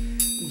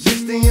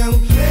 Just a young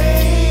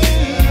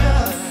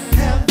player,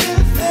 have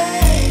been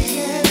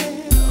playing.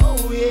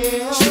 Oh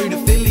yeah. Street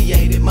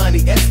affiliated, money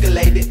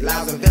escalated,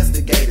 lives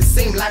investigated.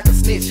 Seem like a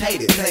snitch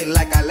hated, played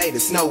like I laid it,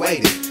 snow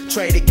weighted.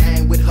 Traded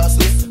game with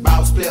hustlers,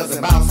 boss players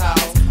and boss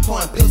house.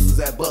 Pouring pistols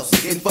at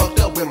buses, getting fucked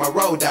up with my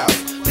road out.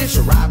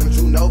 Picture robbing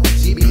Drew Nova,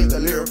 GB is a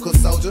lyrical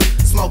soldier.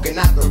 Smoking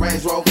out the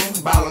Range Rover,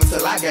 ballin'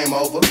 till I game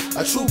over.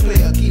 A true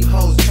player keep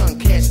hoes,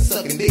 chunk cash and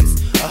sucking dicks.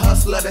 A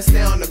hustler that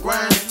stay on the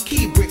grind,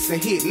 keep bricks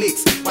and hit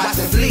licks.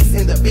 Watching flicks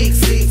in the big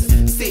six,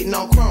 sitting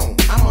on chrome.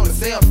 I'm on the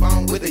cell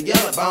phone with a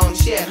yellow bone.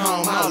 She at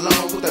home all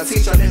alone with a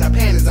t-shirt and her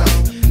panties on.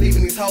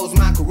 Leaving these hoes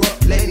my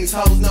corrupt, letting these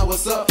hoes know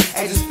what's up.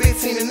 Ages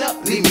 15 and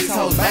up, leaving these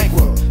hoes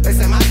bankrupt. They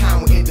say my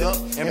time will end up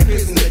in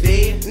prison or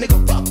dead.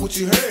 Nigga, fuck what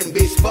you heard and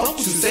bitch, fuck what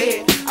you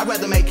said. I'd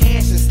rather make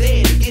cash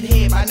instead and get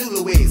head by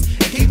newlyweds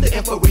and keep the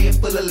infrared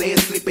full of lead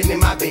sleeping in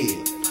my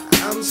bed.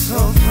 I'm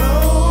so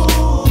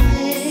thrown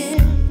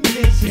in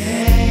this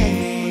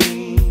game.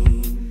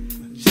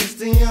 Just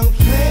a young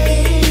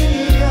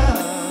player,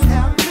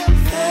 have been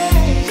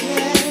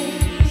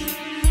playing.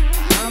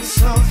 I'm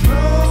so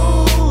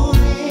thrown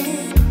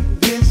in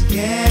this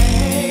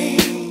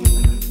game.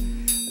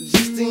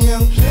 Just a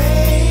young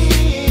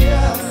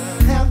player,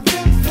 have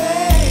been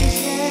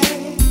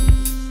playing.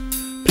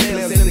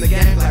 Players in the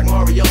game like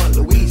Mario and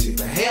Luigi.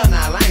 But hell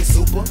nah, I ain't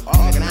super.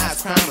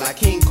 Organized crime like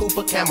King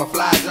Cooper.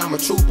 Camouflage, I'm a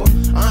trooper.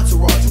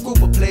 Entourage, a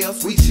group of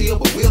players. We chill,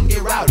 but we'll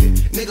get rowdy.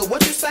 Nigga,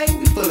 what you say?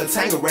 We full of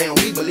Tangeray and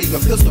we believe in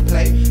pistol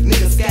play.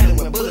 Niggas scattered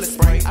with bullet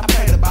spray. I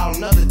played the ball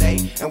another day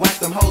and watch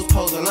them hoes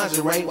pose in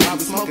lingerie while I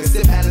be smoking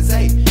sip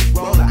Alizé.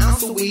 Roll an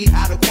ounce of weed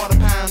out of quarter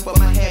pound for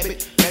my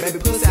habit. Baby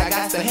pussy, I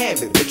got to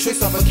have it. The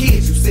tricks of a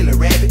kid, you silly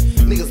rabbit.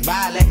 Niggas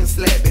buy like and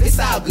slap it. It's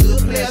all good,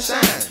 play or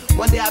shine.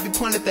 One day I'll be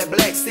pointing at that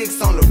black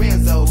 6 on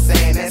Lorenzo,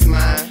 saying that's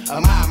mine.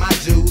 Admire my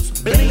jewels,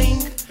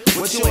 bling.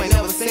 What you ain't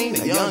never seen,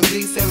 a young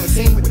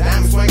G17 with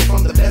diamonds swinging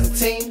from the desert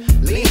team.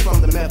 Lean from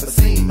the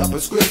methazine, a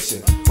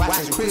prescription.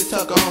 Watching Chris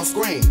Tucker on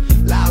screen.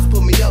 Lyles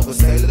put me over,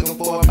 say looking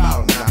for a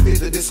bottle. Now fit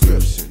the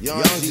description.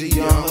 Young G,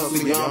 young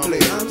hustle, young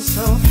player. I'm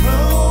so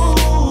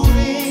thrown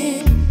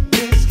in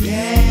this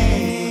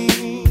game.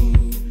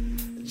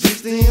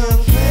 Just a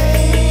young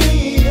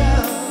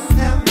player,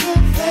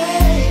 having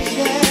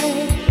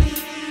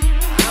patience.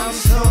 I'm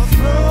so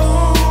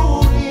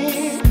thrown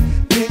in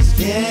this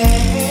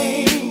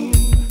game.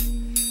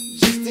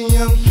 Just a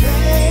young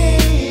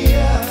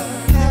player,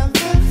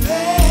 having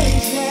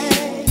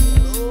patience.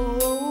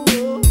 Oh,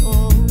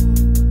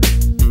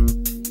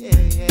 yeah.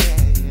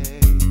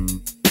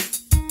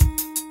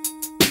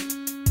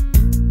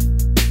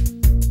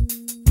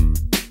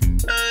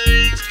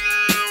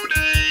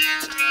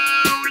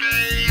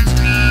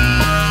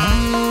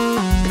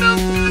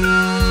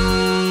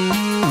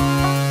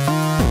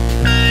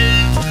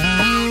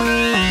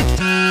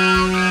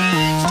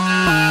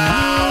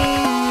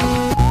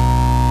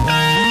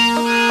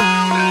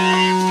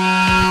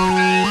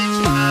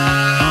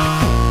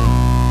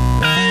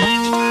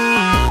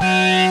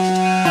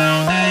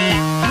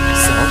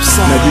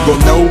 Now you gon'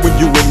 know when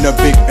you in the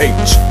big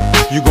H.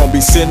 You gon' be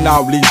sitting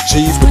out these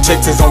G's with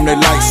Texas on their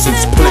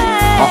license plate.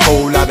 A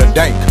whole lot of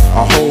dank,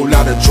 a whole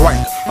lot of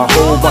drink, a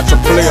whole bunch of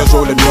players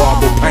rolling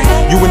marble paint.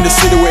 You in the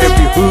city where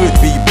every hood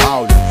be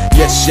ballin'.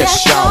 Yes,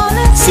 shoutin',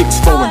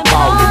 6'4" and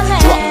ballin'.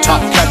 Drop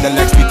top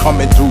Cadillacs be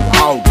coming through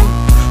Audi.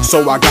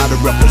 So I gotta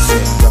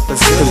represent.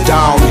 Cause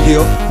down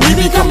here, we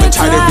be coming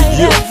tight every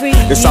year.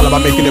 It's all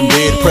about making them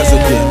dead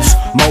presidents.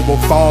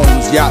 Mobile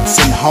phones, yachts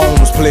and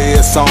homes.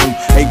 Players on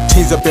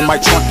 18s up in my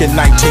trunk and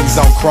 19s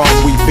on chrome.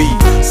 We be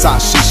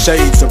Sashi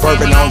shades,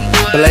 suburban on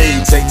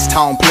blades.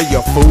 H-Town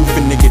player, fool,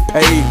 finna get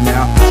paid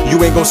now. You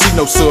ain't gon' see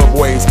no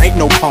subways, ain't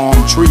no palm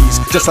trees.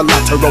 Just a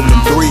lot to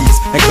rollin' threes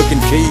and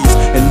cooking keys.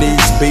 And these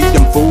be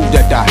them fools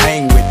that I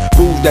hang with,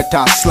 fools that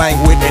I slang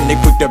with, and they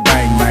quick to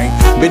bang, man.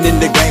 Been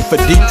in the game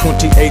for deep,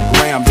 28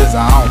 grams is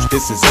an ounce.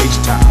 This is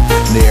H-Town.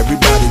 Now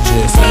everybody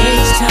just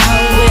H-Town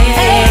way,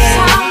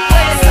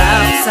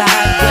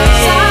 Southside way,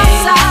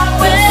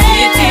 the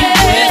city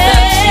where the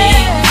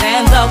G's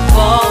and the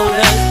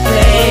boulders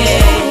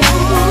play.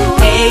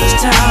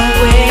 H-Town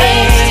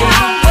way,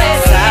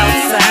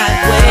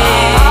 Southside way,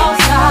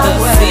 the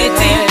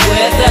city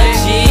where the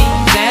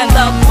G's and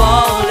the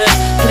boulders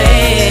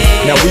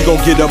play. now we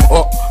gon' get them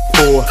up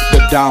for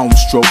the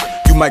downstroke.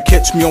 You might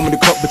catch me on the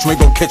cup, but you ain't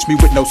gon' catch me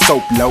with no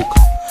soap, loke.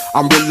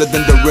 I'm realer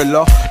than the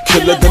Rilla,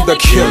 killer than the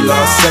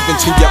killer.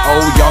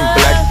 17-year-old young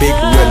black big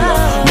willer.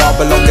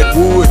 Marble on that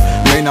wood,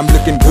 man, I'm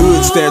looking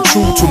good. Staying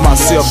true to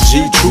myself,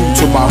 G, true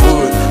to my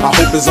hood. I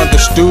hope it's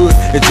understood,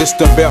 it's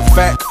just a bare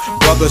fact.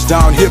 Brothers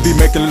down here be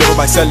making a little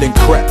by selling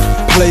crack.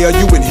 Player,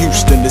 you in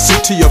Houston, the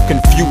city of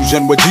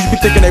confusion, where G's be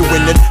thinking they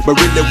winning, but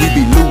really we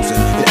be losing.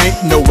 It ain't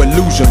no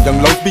illusion,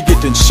 young lows be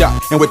getting shot.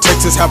 And with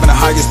Texas having the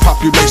highest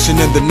population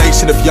in the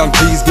nation of young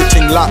G's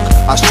getting locked,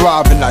 I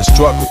strive and I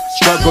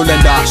struggle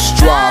and I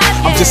strive.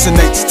 I'm just an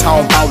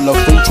H-Town howler,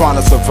 fool trying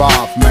to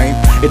survive, man.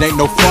 It ain't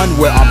no fun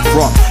where I'm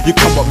from. You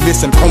come up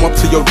missing, come up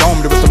to your dome.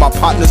 The rest of my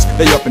partners,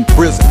 they up in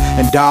prison.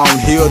 And down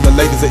here, the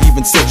ladies that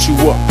even set you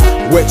up,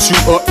 wet you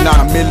up,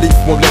 not a milli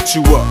won't let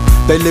you up.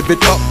 They live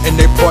it up and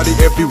they party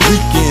every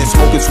weekend.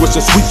 Smoking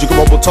Swisher Sweets, you can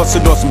roll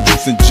tossing on some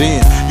juice and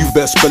gin. You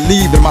best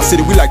believe in my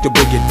city we like to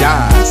boogie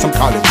down. Some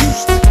call it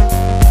Houston.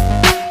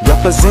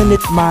 Represent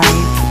it, mine,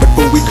 but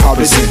before we call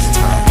it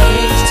H-Town.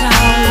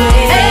 H-Town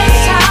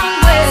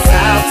way,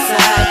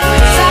 Southside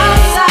way,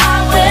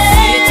 the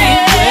city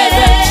where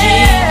the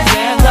G's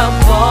and the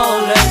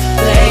ballers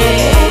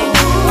play.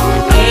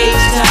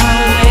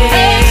 H-Town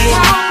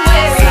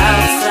way,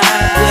 Southside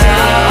way,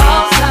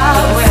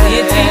 the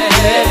city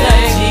where the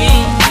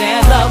G's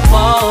and the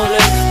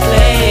ballers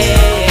play.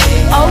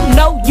 Oh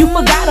no, you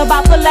forgot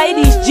about the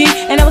ladies, G.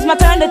 And it was my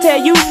turn to tell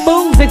you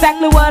fools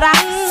exactly what I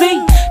see.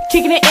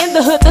 Kicking it in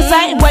the hood the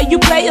same way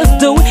you players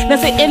do it. Now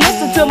sit and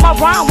listen to my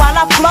rhyme while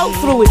I flow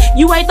through it.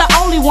 You ain't the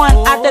only one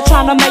out there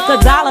trying to make a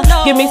dollar.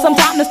 Give me some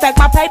time to stack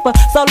my paper,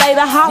 so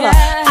later holler.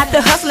 Out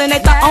there hustling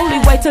ain't the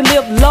only way to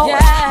live large.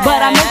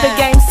 But I'm in the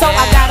game, so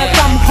I gotta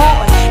come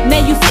hard.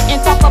 Now you sit and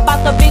talk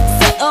about the big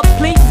setup,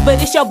 please. But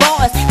it's your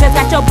boys that's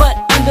got your butt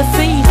under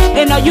siege.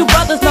 And all you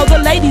brothers know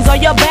the ladies are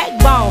your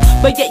backbone.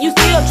 But yet you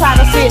still try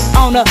to sit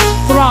on a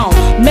throne.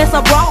 Mess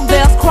up wrong,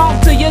 there's crawl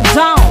to your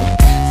zone.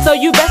 So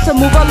you best to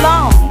move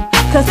along.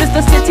 Cause it's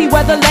the city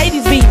where the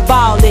ladies be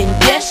ballin'.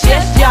 Yes,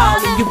 y'all,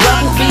 and you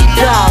brothers be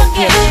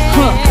doggin'.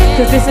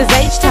 Cause this is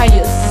H-Town,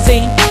 you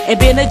see. And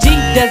being a G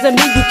doesn't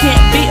mean you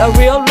can't be a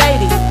real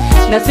lady.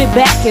 Now sit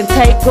back and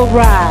take a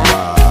ride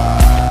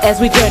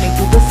as we journey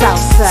through the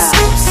Southside.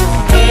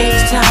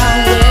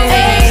 H-Town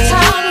way,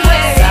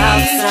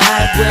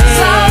 Southside way,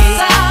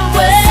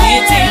 the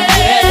city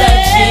where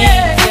the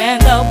G's and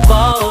the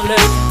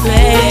ballers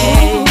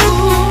play.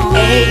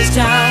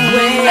 H-Town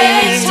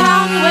way,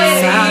 Southside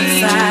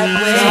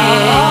way,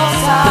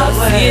 the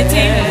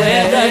city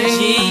where the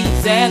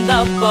G's and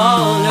the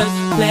ballers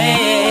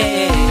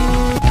play.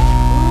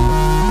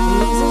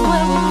 This is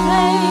where we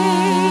play.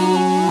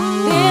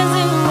 This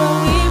is where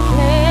we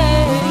play.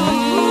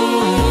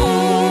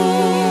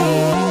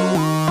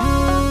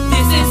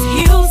 This is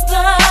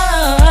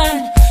Houston.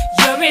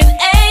 You're in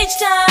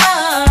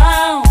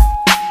H-Town.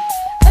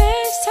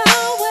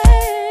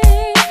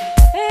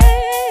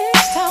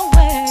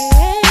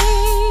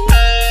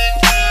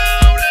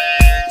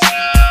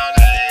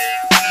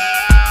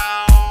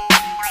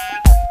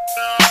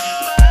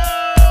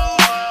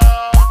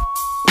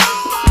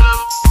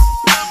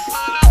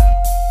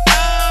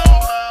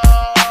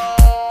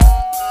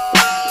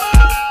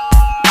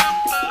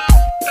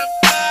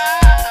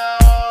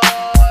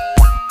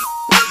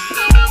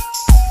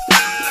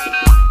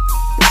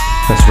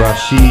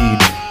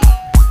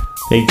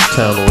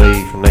 H-Town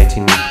Away from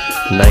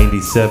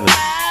 1997.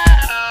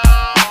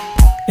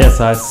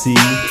 SIC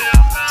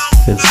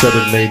and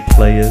Southern made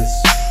Playaz,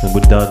 and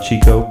with Don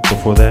Chico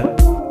before that.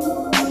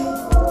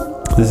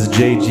 This is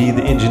JG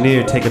the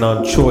Engineer taking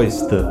on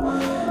Choice, the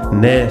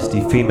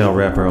nasty female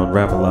rapper on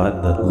Rap-A-Lot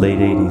in the late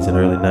 80s and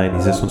early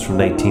 90s. This one's from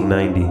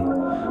 1990.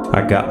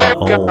 I got my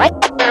own.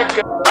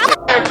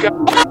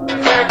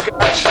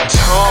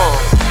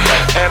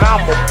 And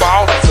I'm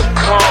about to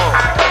come.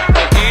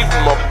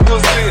 Eating my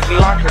pussy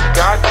like a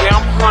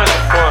goddamn honey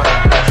bun.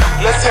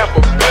 Let's have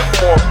a bit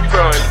more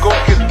fun. Go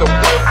get the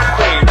whipped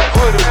cream,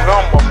 put it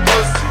on my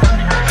pussy,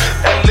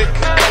 and lick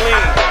it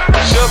clean.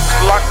 Just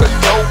like a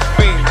dope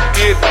fiend,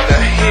 getting a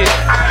hit.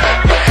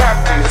 You're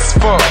happy as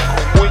fuck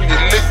when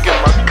you're licking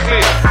my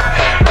clit.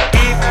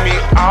 Eat me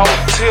out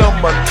till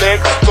my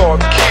legs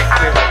start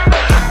kicking.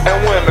 And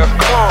when I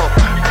come,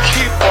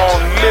 keep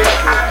on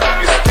licking.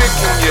 You're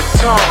sticking your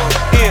tongue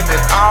in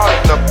and out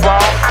and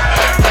about.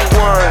 You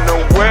weren't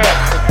aware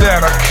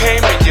that I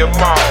came in your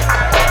mouth.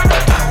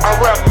 I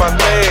wrap my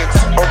legs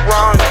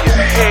around your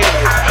head,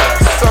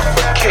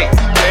 suffocate,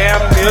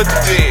 damn near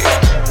dead.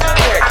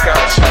 Cat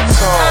got your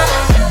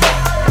tongue.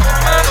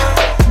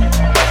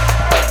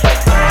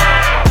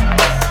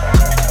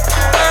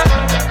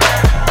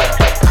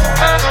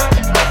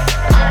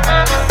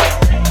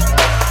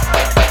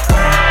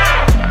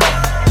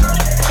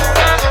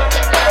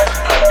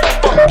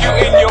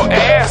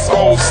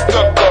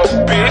 Stuck up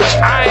bitch,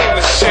 I ain't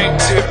ashamed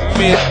to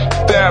admit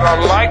that I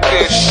like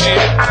that shit.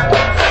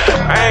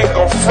 I ain't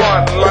gon'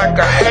 front like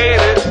I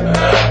hate it.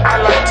 I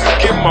like to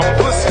get my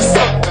pussy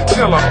sucked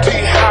until I'm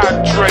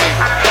dehydrated.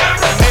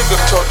 Nigga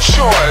took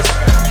choice,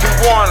 he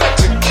wanted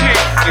to kick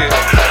it.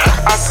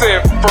 I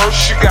said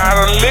first you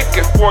gotta lick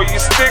it before you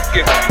stick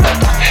it.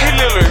 He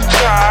literally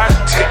tried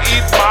to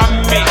eat my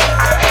meat.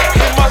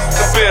 He must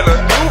have been a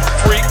new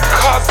freak,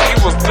 cause he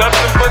was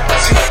nothing but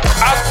teeth.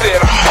 I said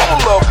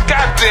hold up,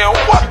 goddamn,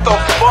 what the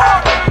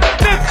fuck?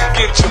 Nigga,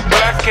 get your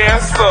black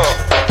ass up.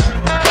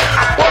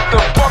 What the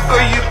fuck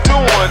are you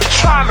doing?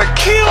 Trying to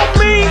kill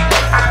me?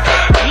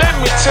 Let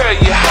me tell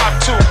you how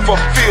to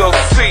fulfill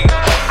C.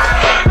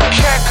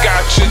 Cat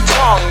got your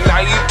tongue,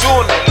 now you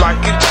doing it like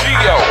a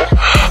Geo.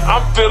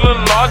 I'm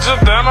feeling larger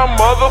than a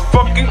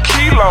motherfucking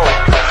kilo.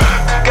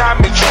 Got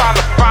me trying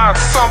to find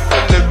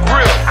something to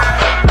grip.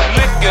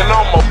 Licking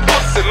on my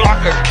pussy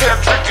like a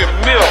cat drinking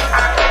milk.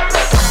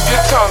 Your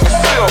tongue is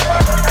silk,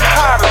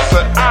 hot as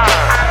an iron,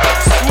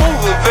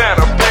 smoother than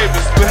a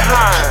baby's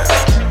behind.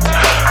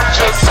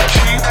 Just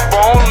keep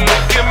on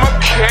licking my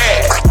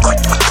cat.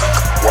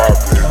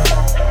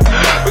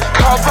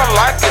 Because I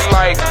like it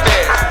like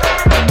that.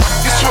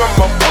 You swim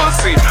my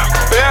pussy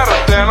better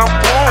than a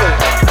broom.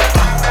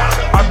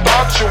 I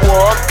thought you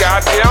were a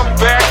goddamn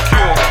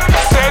vacuum.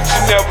 You said you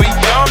never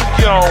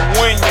young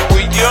when you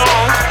were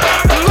young.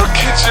 Look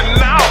at you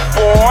now,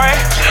 boy.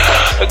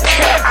 A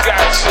cat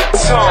got your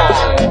tongue.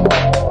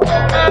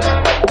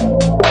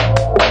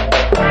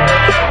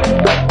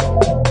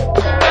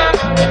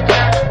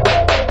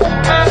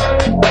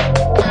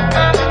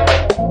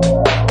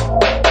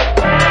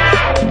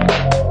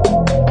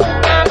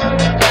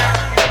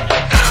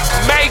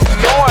 Make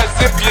noise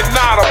if you're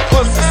not a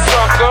pussy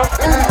sucker.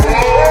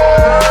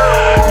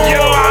 You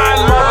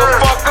lying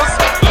motherfuckers,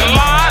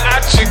 lying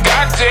at your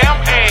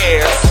goddamn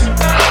ass.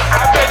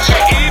 I bet you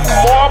eat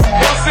more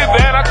pussy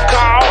than a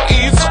cow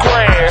eats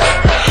grass.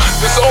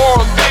 This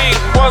oral thing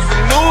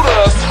wasn't new to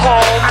us,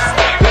 Holmes.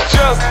 It's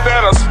just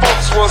that us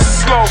folks was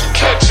slow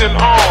catching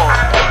on.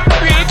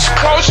 Bitch,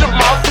 close your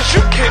mouth cause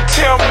you can't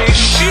tell me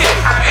shit.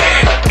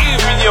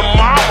 Even your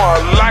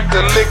mama like the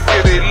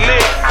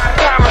lickety-lick.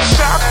 Kinda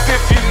shocked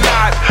if you're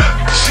not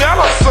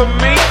jealous of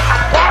me.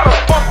 Why the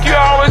fuck you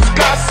always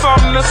got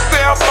something to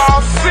say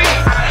about C?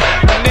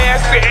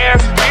 Nasty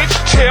ass bitch,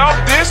 tell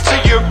this to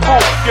your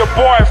group. Your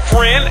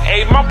boyfriend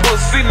ate my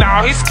pussy,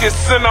 now he's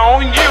kissing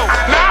on you.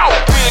 Now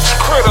bitch,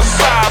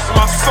 criticize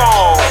my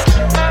song.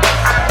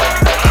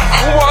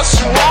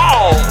 What's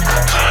wrong?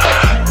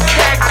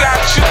 Cat got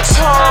your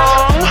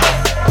tongue.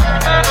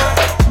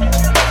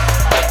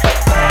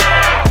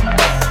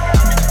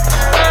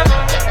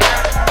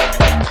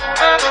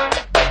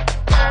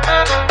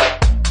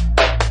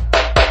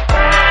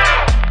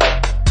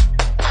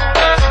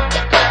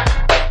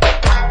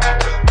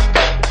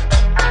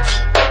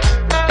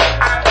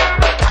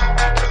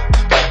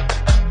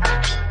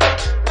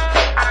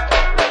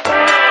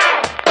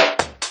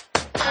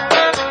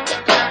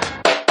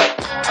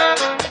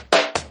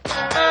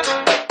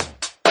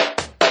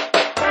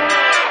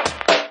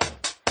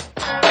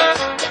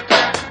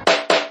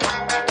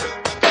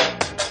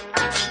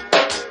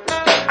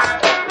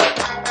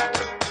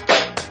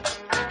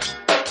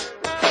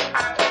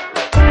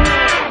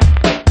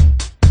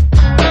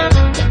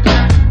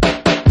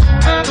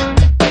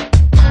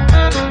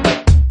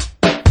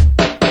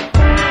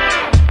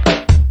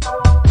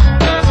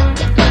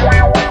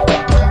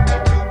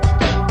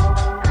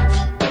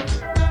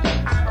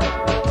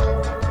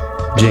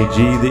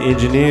 JG the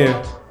Engineer.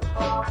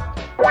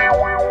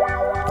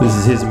 This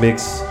is his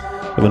mix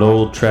of an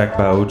old track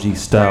by OG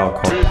Style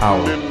called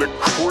Power.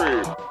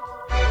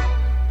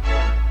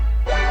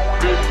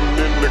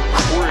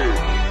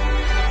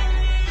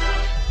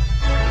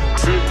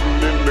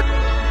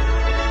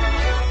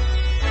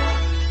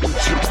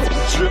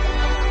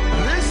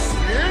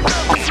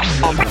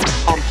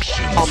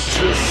 I'm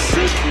just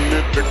sitting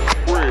in the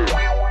crib.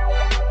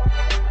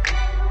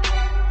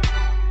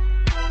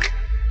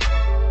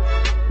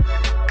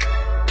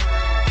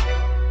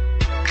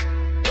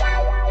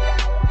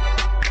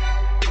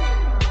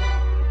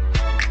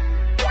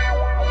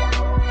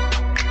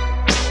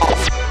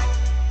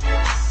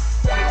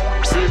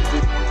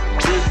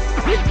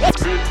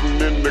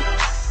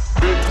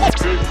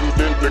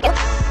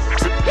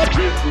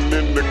 Sitting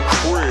in the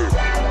crib.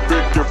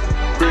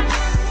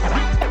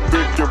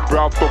 Thinking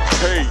about the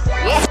pay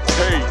on.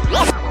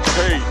 The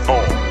pay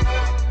on.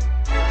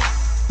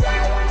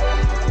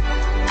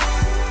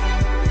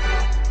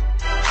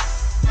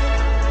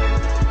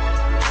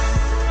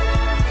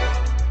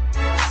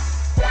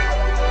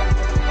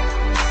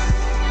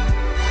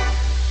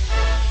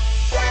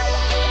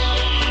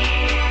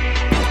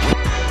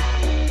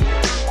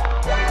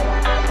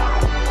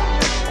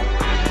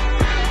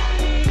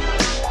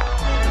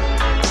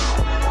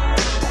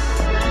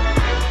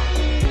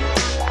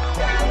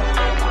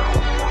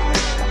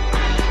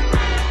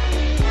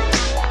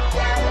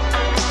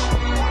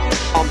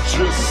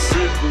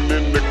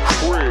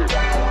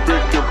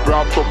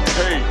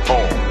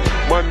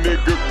 My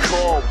nigga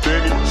called,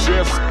 then he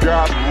just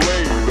got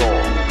laid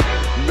off.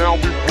 Now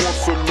he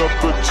wants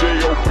another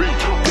J.O.B.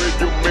 where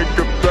you make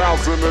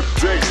 1,000 a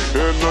day,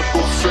 and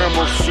Uncle Sam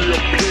will see a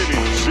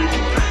penny, G.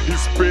 He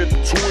spent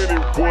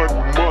 21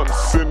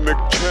 months in the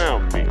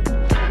county,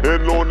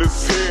 and on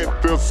his head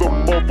there's a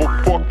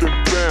motherfucking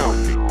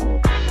bounty.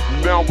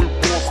 Now he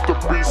wants to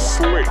be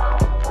slick,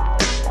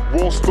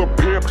 wants to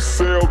pimp,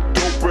 sell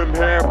dope, and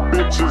have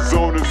bitches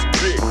on his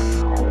dick.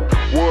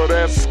 Well,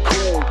 that's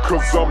cool,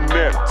 cause I'm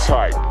that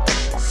tight.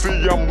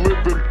 See, I'm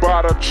living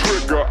by the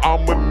trigger.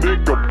 I'm a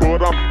nigga,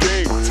 but I'm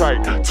game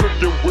tight. Took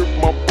it with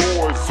my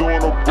boys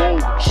on a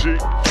road, G,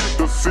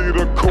 to see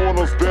the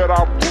corners that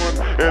I run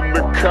and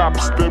the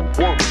cops that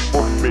work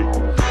for me.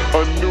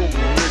 A new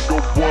nigga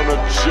want a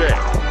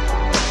jack,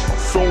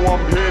 so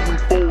I'm heading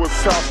for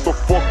his house to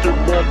fuck him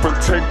off and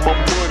take my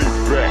money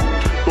back.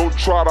 Don't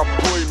try to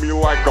play me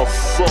like a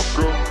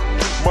sucker.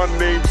 My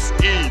name's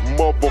E,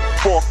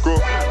 motherfucker,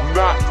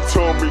 not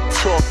Tommy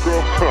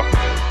Tucker.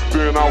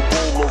 Then I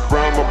roll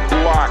around the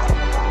block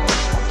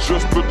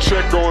just to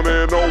check on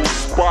an old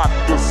spot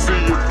to see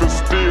if it's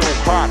still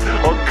hot.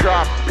 A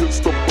cop hits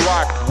the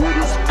block with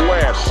his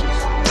flashes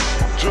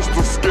just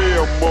to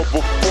scare a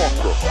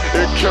motherfucker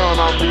and count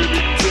how many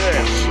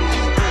dashes.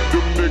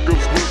 Them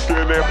niggas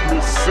looking at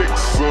me sick,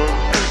 son.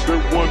 They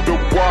wonder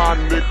why a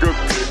nigga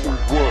didn't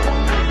run.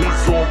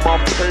 He's on my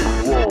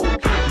payroll.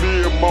 Me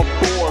and my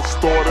boys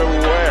started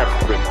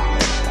laughing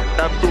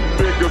at the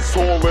niggas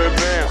hauling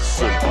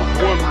ass.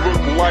 One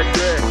looked like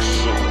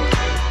action.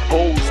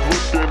 Hoes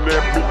looking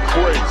at me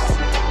crazy,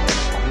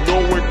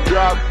 knowing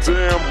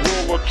goddamn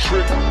well a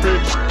trick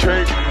bitch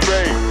can't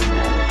fake me.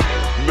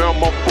 Now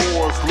my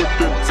boys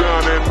looking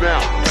down and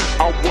out.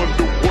 I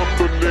wonder what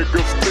the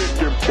niggas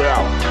thinking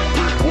about.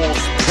 He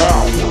wants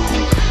power.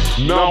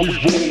 Now we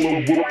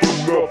rolling with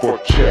another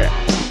cat.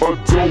 A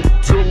dope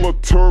dealer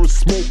turned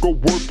smoker,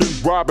 working,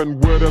 robbing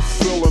where they're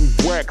selling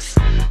wax.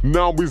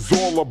 Now he's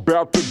all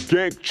about the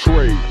gank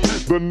trade.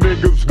 The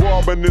niggas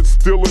robbing and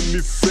stealing,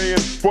 he's saying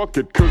fuck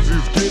it, cause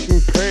he's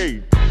getting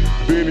paid.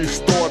 Then he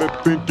started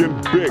thinking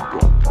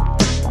bigger.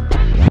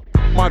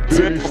 My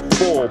dad's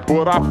fall,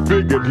 but I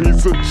figured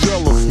he's a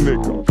jealous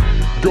nigga.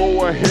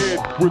 Go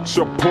ahead with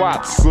your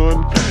plot,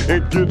 son,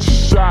 and get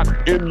shot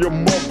in your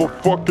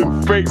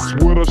motherfucking face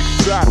with a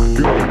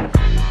shotgun.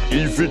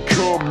 Easy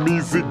come,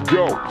 easy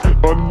go,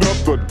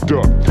 another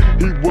duck.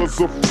 He was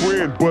a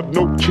friend, but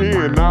no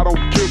kin, I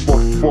don't give a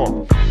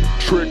fuck.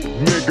 Trick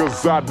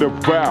niggas I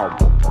devour,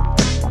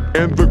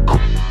 and the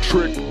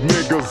trick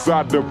niggas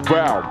I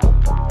devour,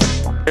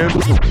 and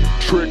the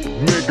trick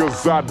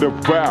niggas I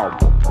devour.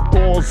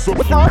 Cause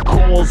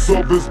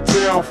of his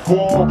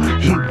downfall,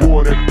 he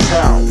wanted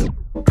power.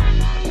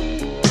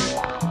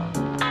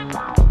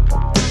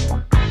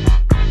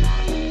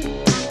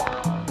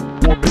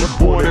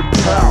 He wanted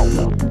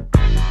power.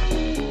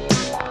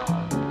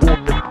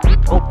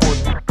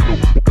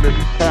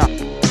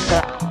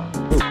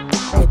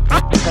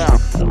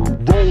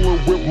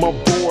 Rolling with my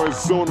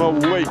boys on a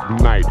late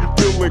night,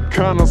 feeling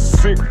kinda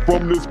sick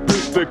from this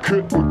bitch that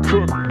couldn't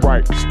cook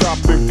right.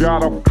 Stopped and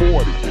got a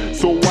 40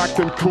 so I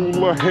can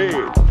cool her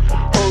head.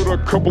 Heard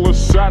a couple of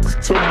shots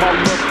to my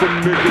left, the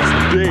niggas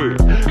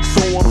dead.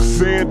 So I'm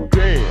saying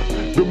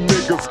damn, the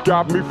niggas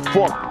got me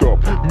fucked up.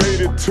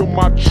 Made it to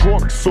my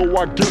trunk, so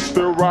I guess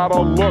they're out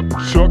of luck,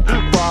 Chuck.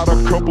 Fired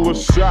a couple of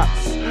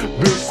shots,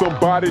 then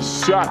somebody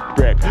shot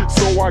back,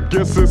 so I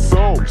guess it's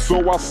on.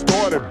 So I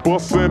started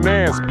busting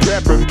ass,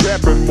 capping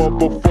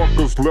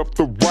motherfuckers left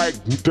to right,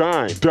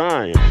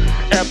 dying.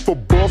 At the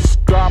bus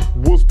stop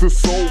was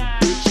this old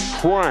bitch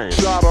crying.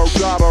 Shot her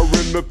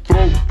in the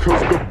throat,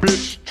 cause the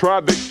bitch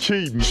tried to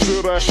keep me.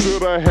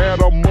 Shoulda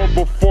had a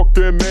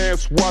motherfucking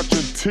ass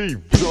watching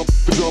TV.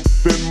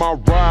 Jumped in my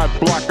ride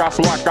block, I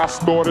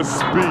started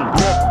speed.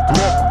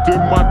 Left in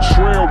my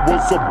trail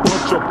was a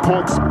bunch of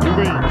punks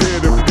bleed.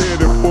 Headed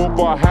for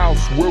the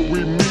house where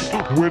we meet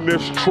when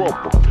there's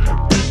trouble.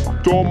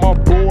 Beat all my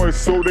boys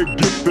so they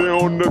get there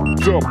on the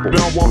double.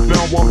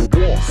 Now I'm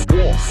boss.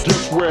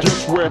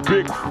 Guess where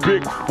big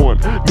fun.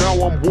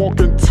 Now I'm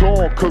walking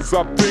tall cause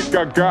I think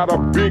I got a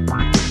big.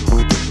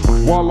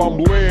 While I'm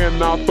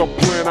laying out the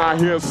plan, I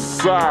hear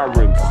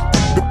sirens.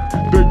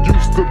 There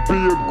used to be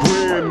a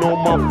grin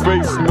on my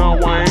face, now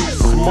I ain't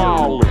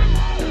smiling.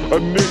 A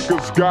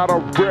nigga's got a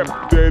rep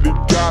that he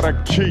gotta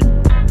keep.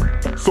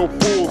 So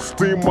full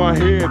steam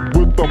ahead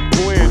with the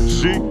plan,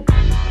 G.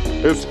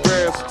 As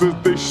fast as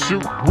they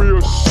shoot,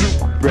 we'll shoot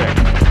back.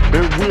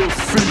 And we'll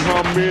see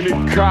how many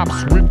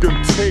cops we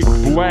can take,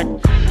 black.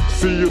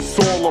 See, it's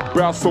all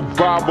about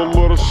survival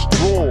of the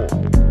strong.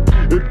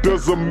 It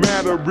doesn't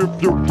matter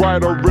if you're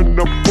right or in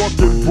the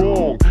fucking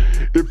wrong.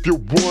 If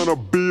you wanna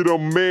be the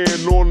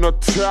man on the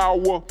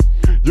tower,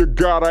 you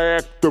gotta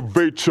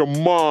activate your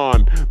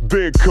mind.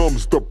 Then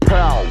comes the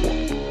power.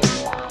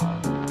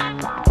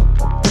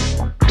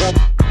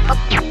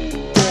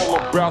 All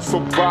about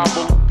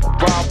survival of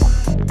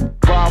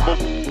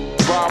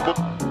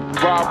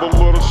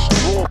the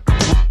strong.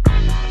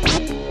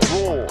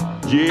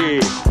 Yeah,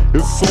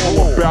 it's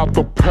all about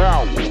the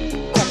power.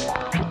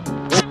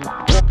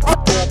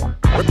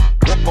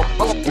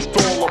 It's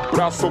all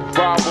about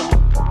survival.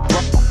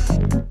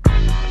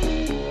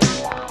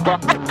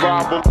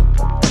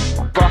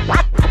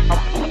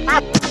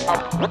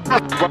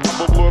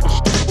 Survival of the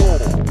strong.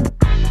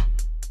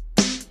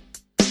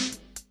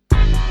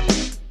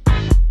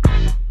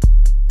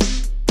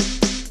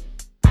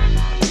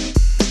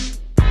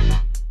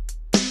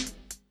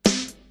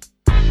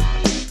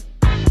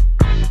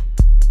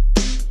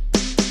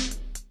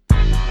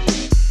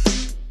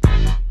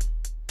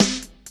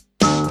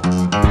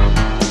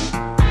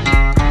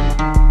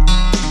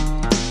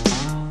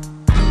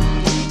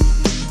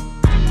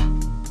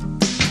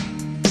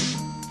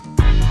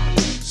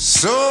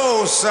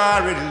 So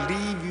sorry to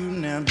leave you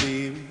now,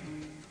 baby.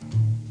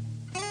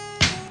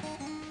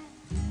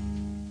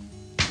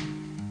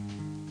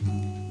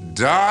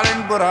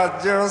 Darling, but I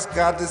just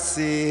got to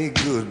say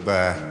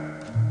goodbye.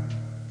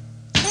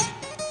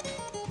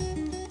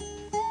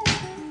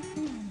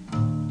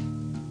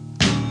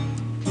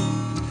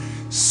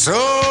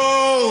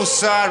 So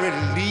sorry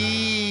to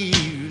leave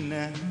you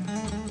now,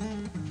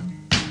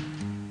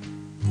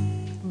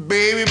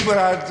 baby, but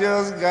I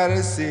just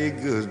gotta say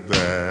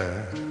goodbye.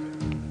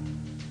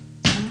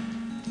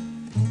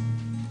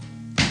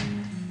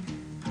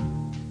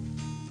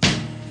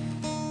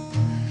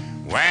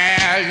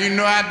 Well, you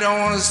know I don't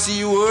want to see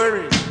you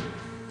worry,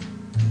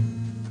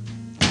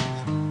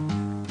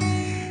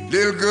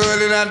 little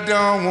girl, and I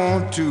don't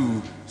want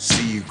to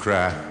see you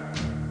cry.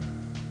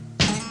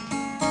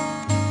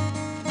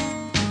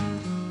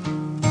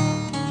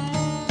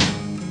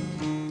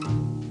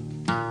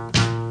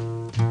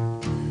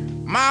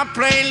 My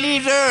plane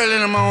leaves early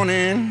in the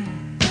morning.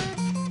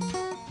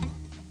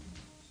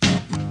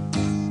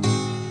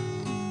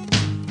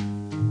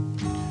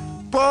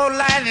 Poor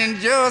Lightnin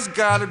just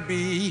gotta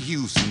be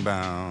Houston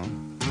bound.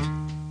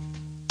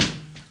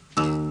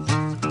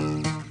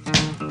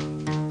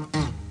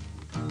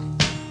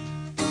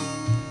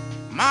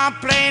 My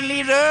plane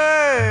leaves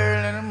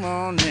early in the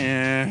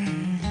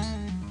morning.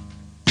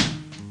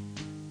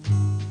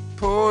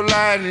 Poor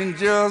Lightnin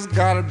just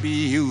gotta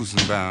be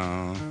Houston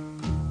bound.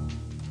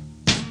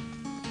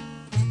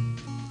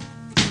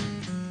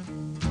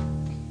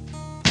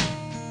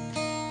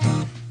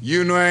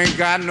 You know I ain't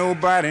got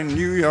nobody in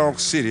New York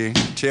City.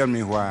 Tell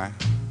me why.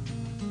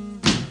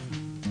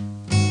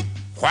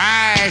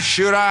 Why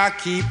should I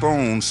keep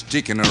on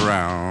sticking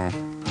around?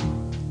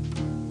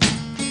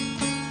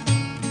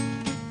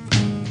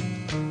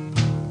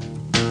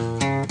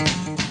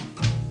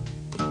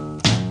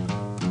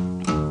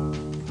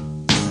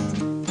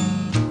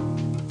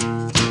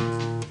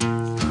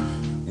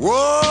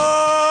 Whoa,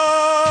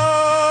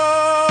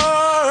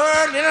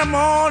 early in the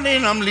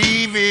morning I'm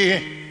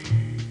leaving.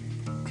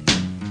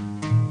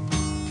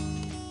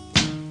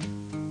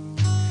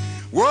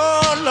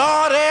 Whoa,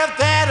 Lord, if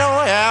that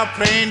old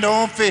airplane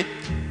don't fit.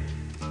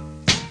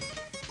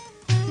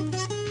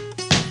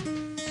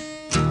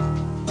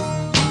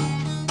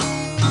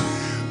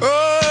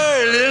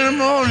 Early in the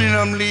morning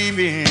I'm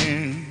leaving.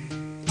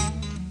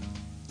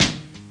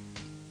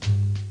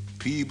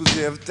 People,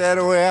 if that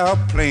old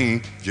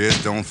airplane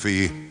just don't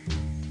fit.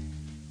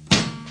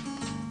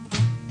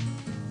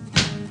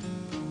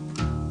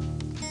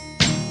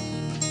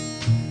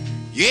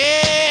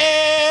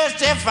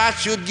 Yes, if I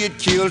should get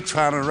killed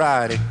trying to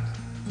ride it,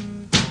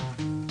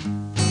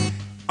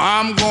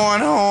 I'm going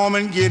home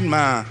and get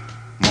my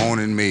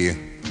morning meal.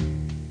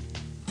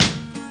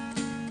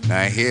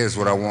 Now here's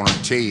what I want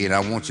to tell you, and I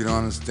want you to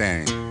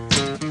understand.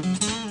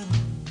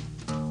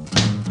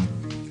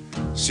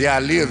 See, I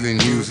lived in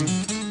Houston.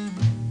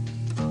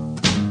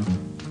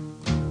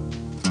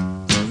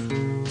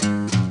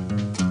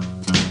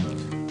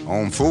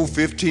 on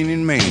 415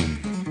 in Maine.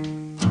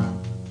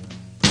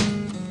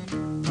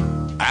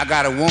 I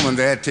got a woman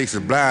there that takes a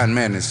blind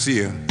man to see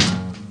her.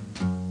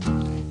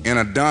 In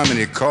a dummy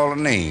they call her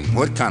name.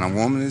 What kind of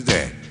woman is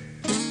that?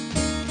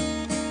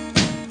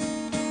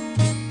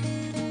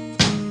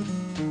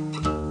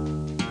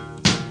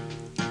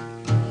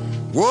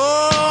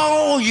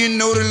 Whoa, you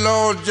know the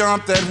Lord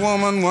jumped that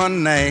woman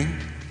one night.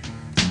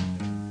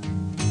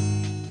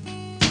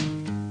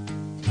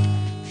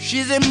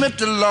 She said,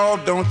 Mr.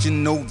 Lord, don't you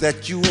know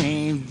that you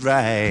ain't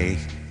right?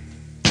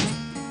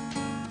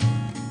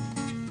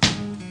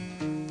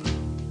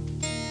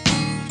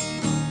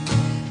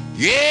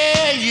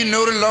 Yeah, you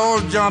know the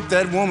Lord jumped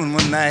that woman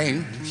one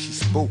night. She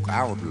spoke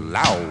out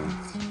loud.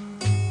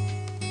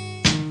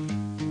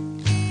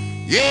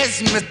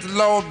 Yes, Mr.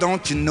 Lord,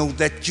 don't you know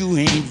that you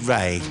ain't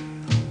right?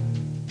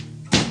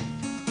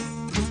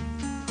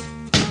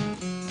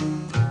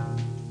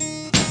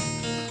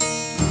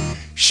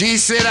 She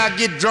said, I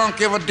get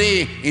drunk every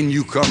day and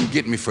you come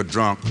get me for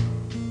drunk.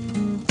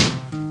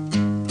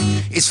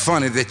 It's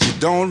funny that you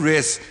don't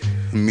rest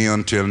me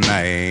until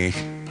night.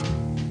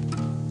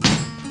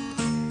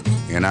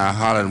 And I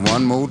hollered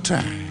one more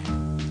time.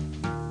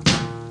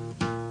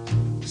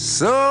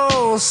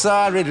 So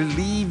sorry to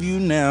leave you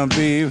now,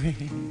 baby.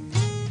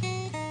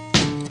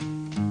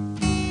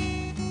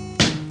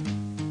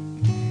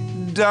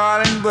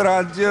 Darling, but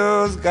I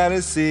just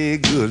gotta say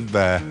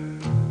goodbye.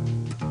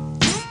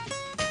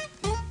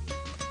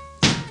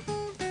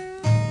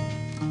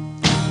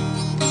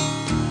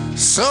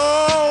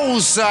 So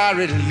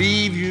sorry to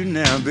leave you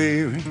now,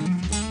 baby.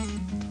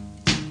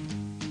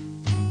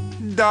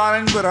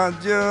 Darling, but I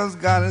just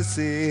gotta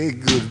say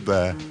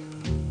goodbye.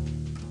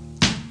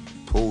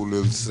 Poor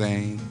little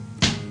saint.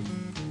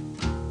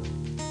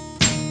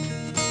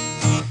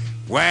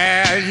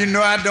 Well, you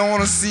know I don't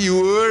wanna see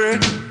you worry.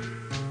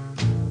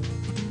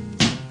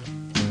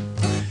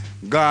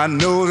 God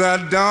knows I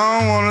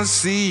don't wanna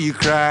see you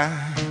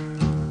cry.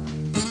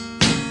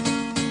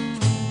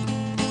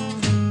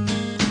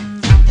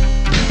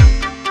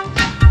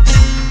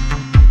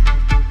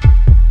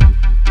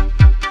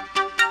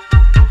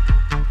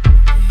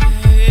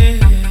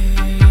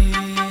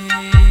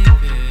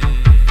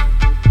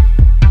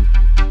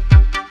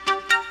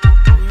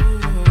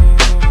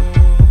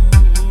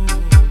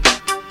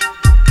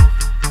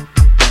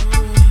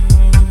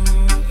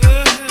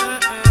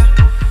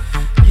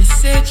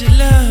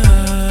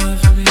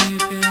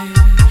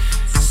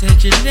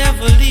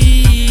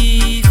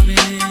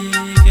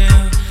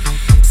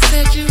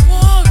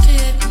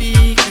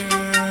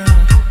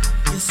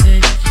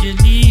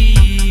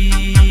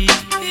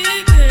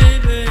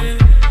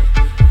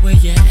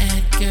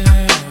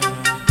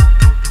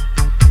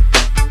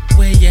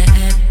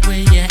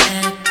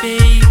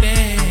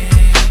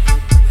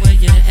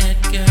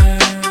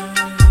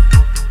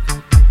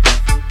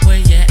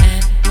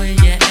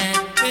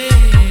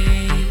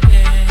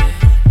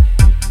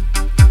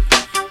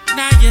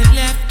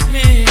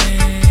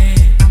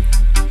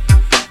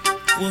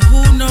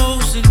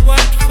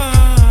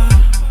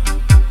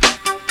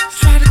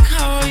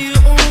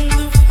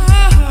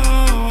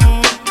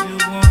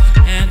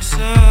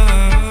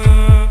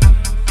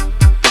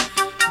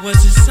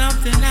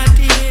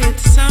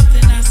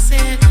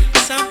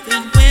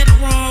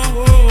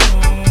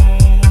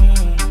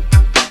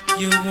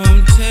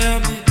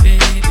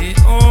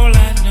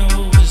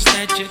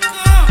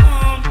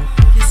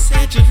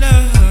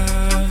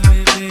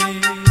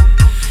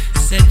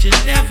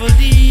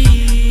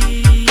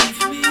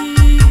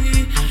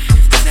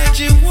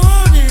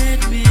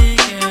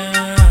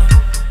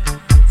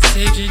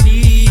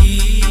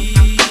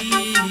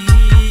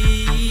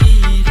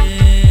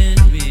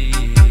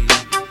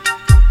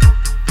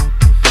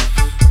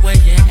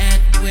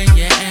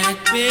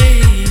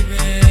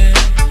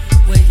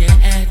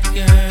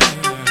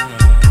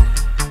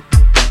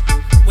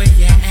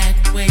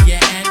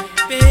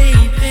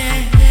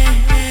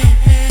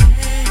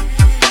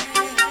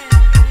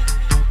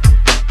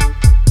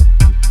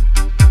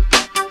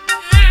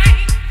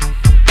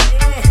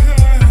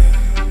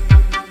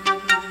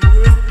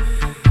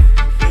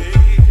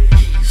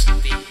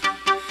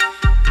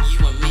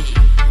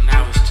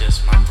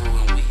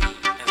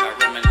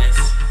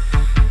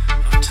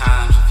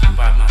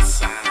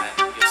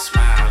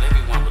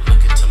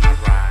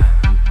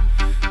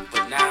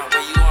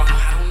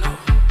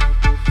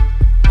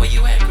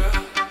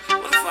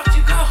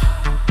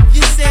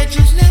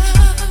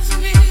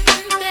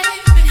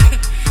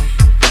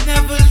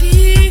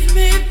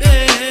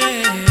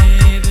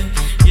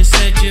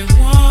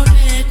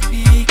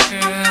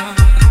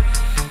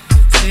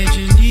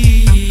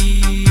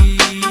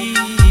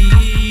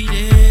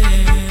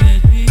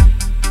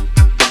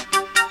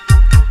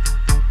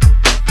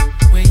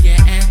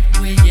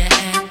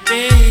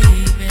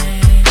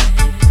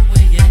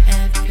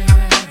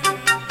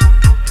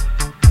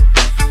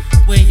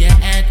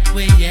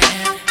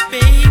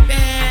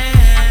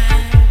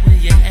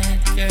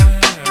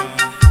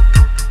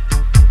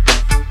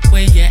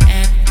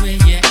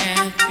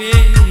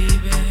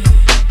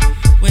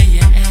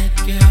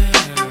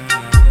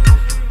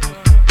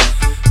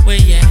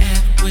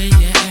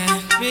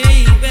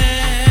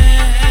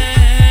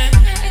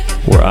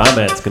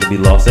 that's going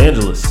to be Los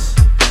Angeles.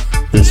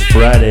 This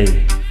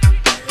Friday,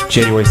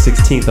 January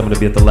 16th, I'm going to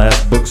be at the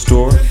Last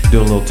Bookstore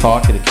doing a little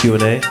talk and a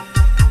Q&A.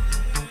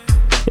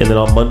 And then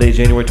on Monday,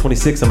 January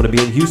 26th, I'm going to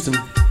be in Houston.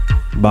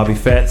 Bobby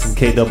Fats and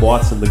K-Dub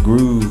Watson, The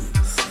Groove.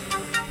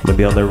 I'm going to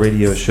be on their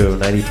radio show,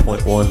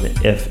 90.1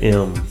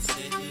 FM.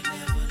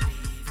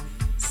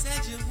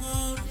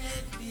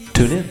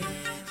 Tune in.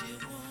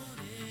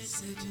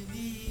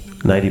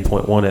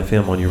 90.1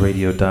 FM on your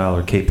radio dial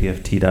or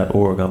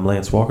kpft.org. I'm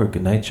Lance Walker.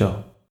 Good night, y'all.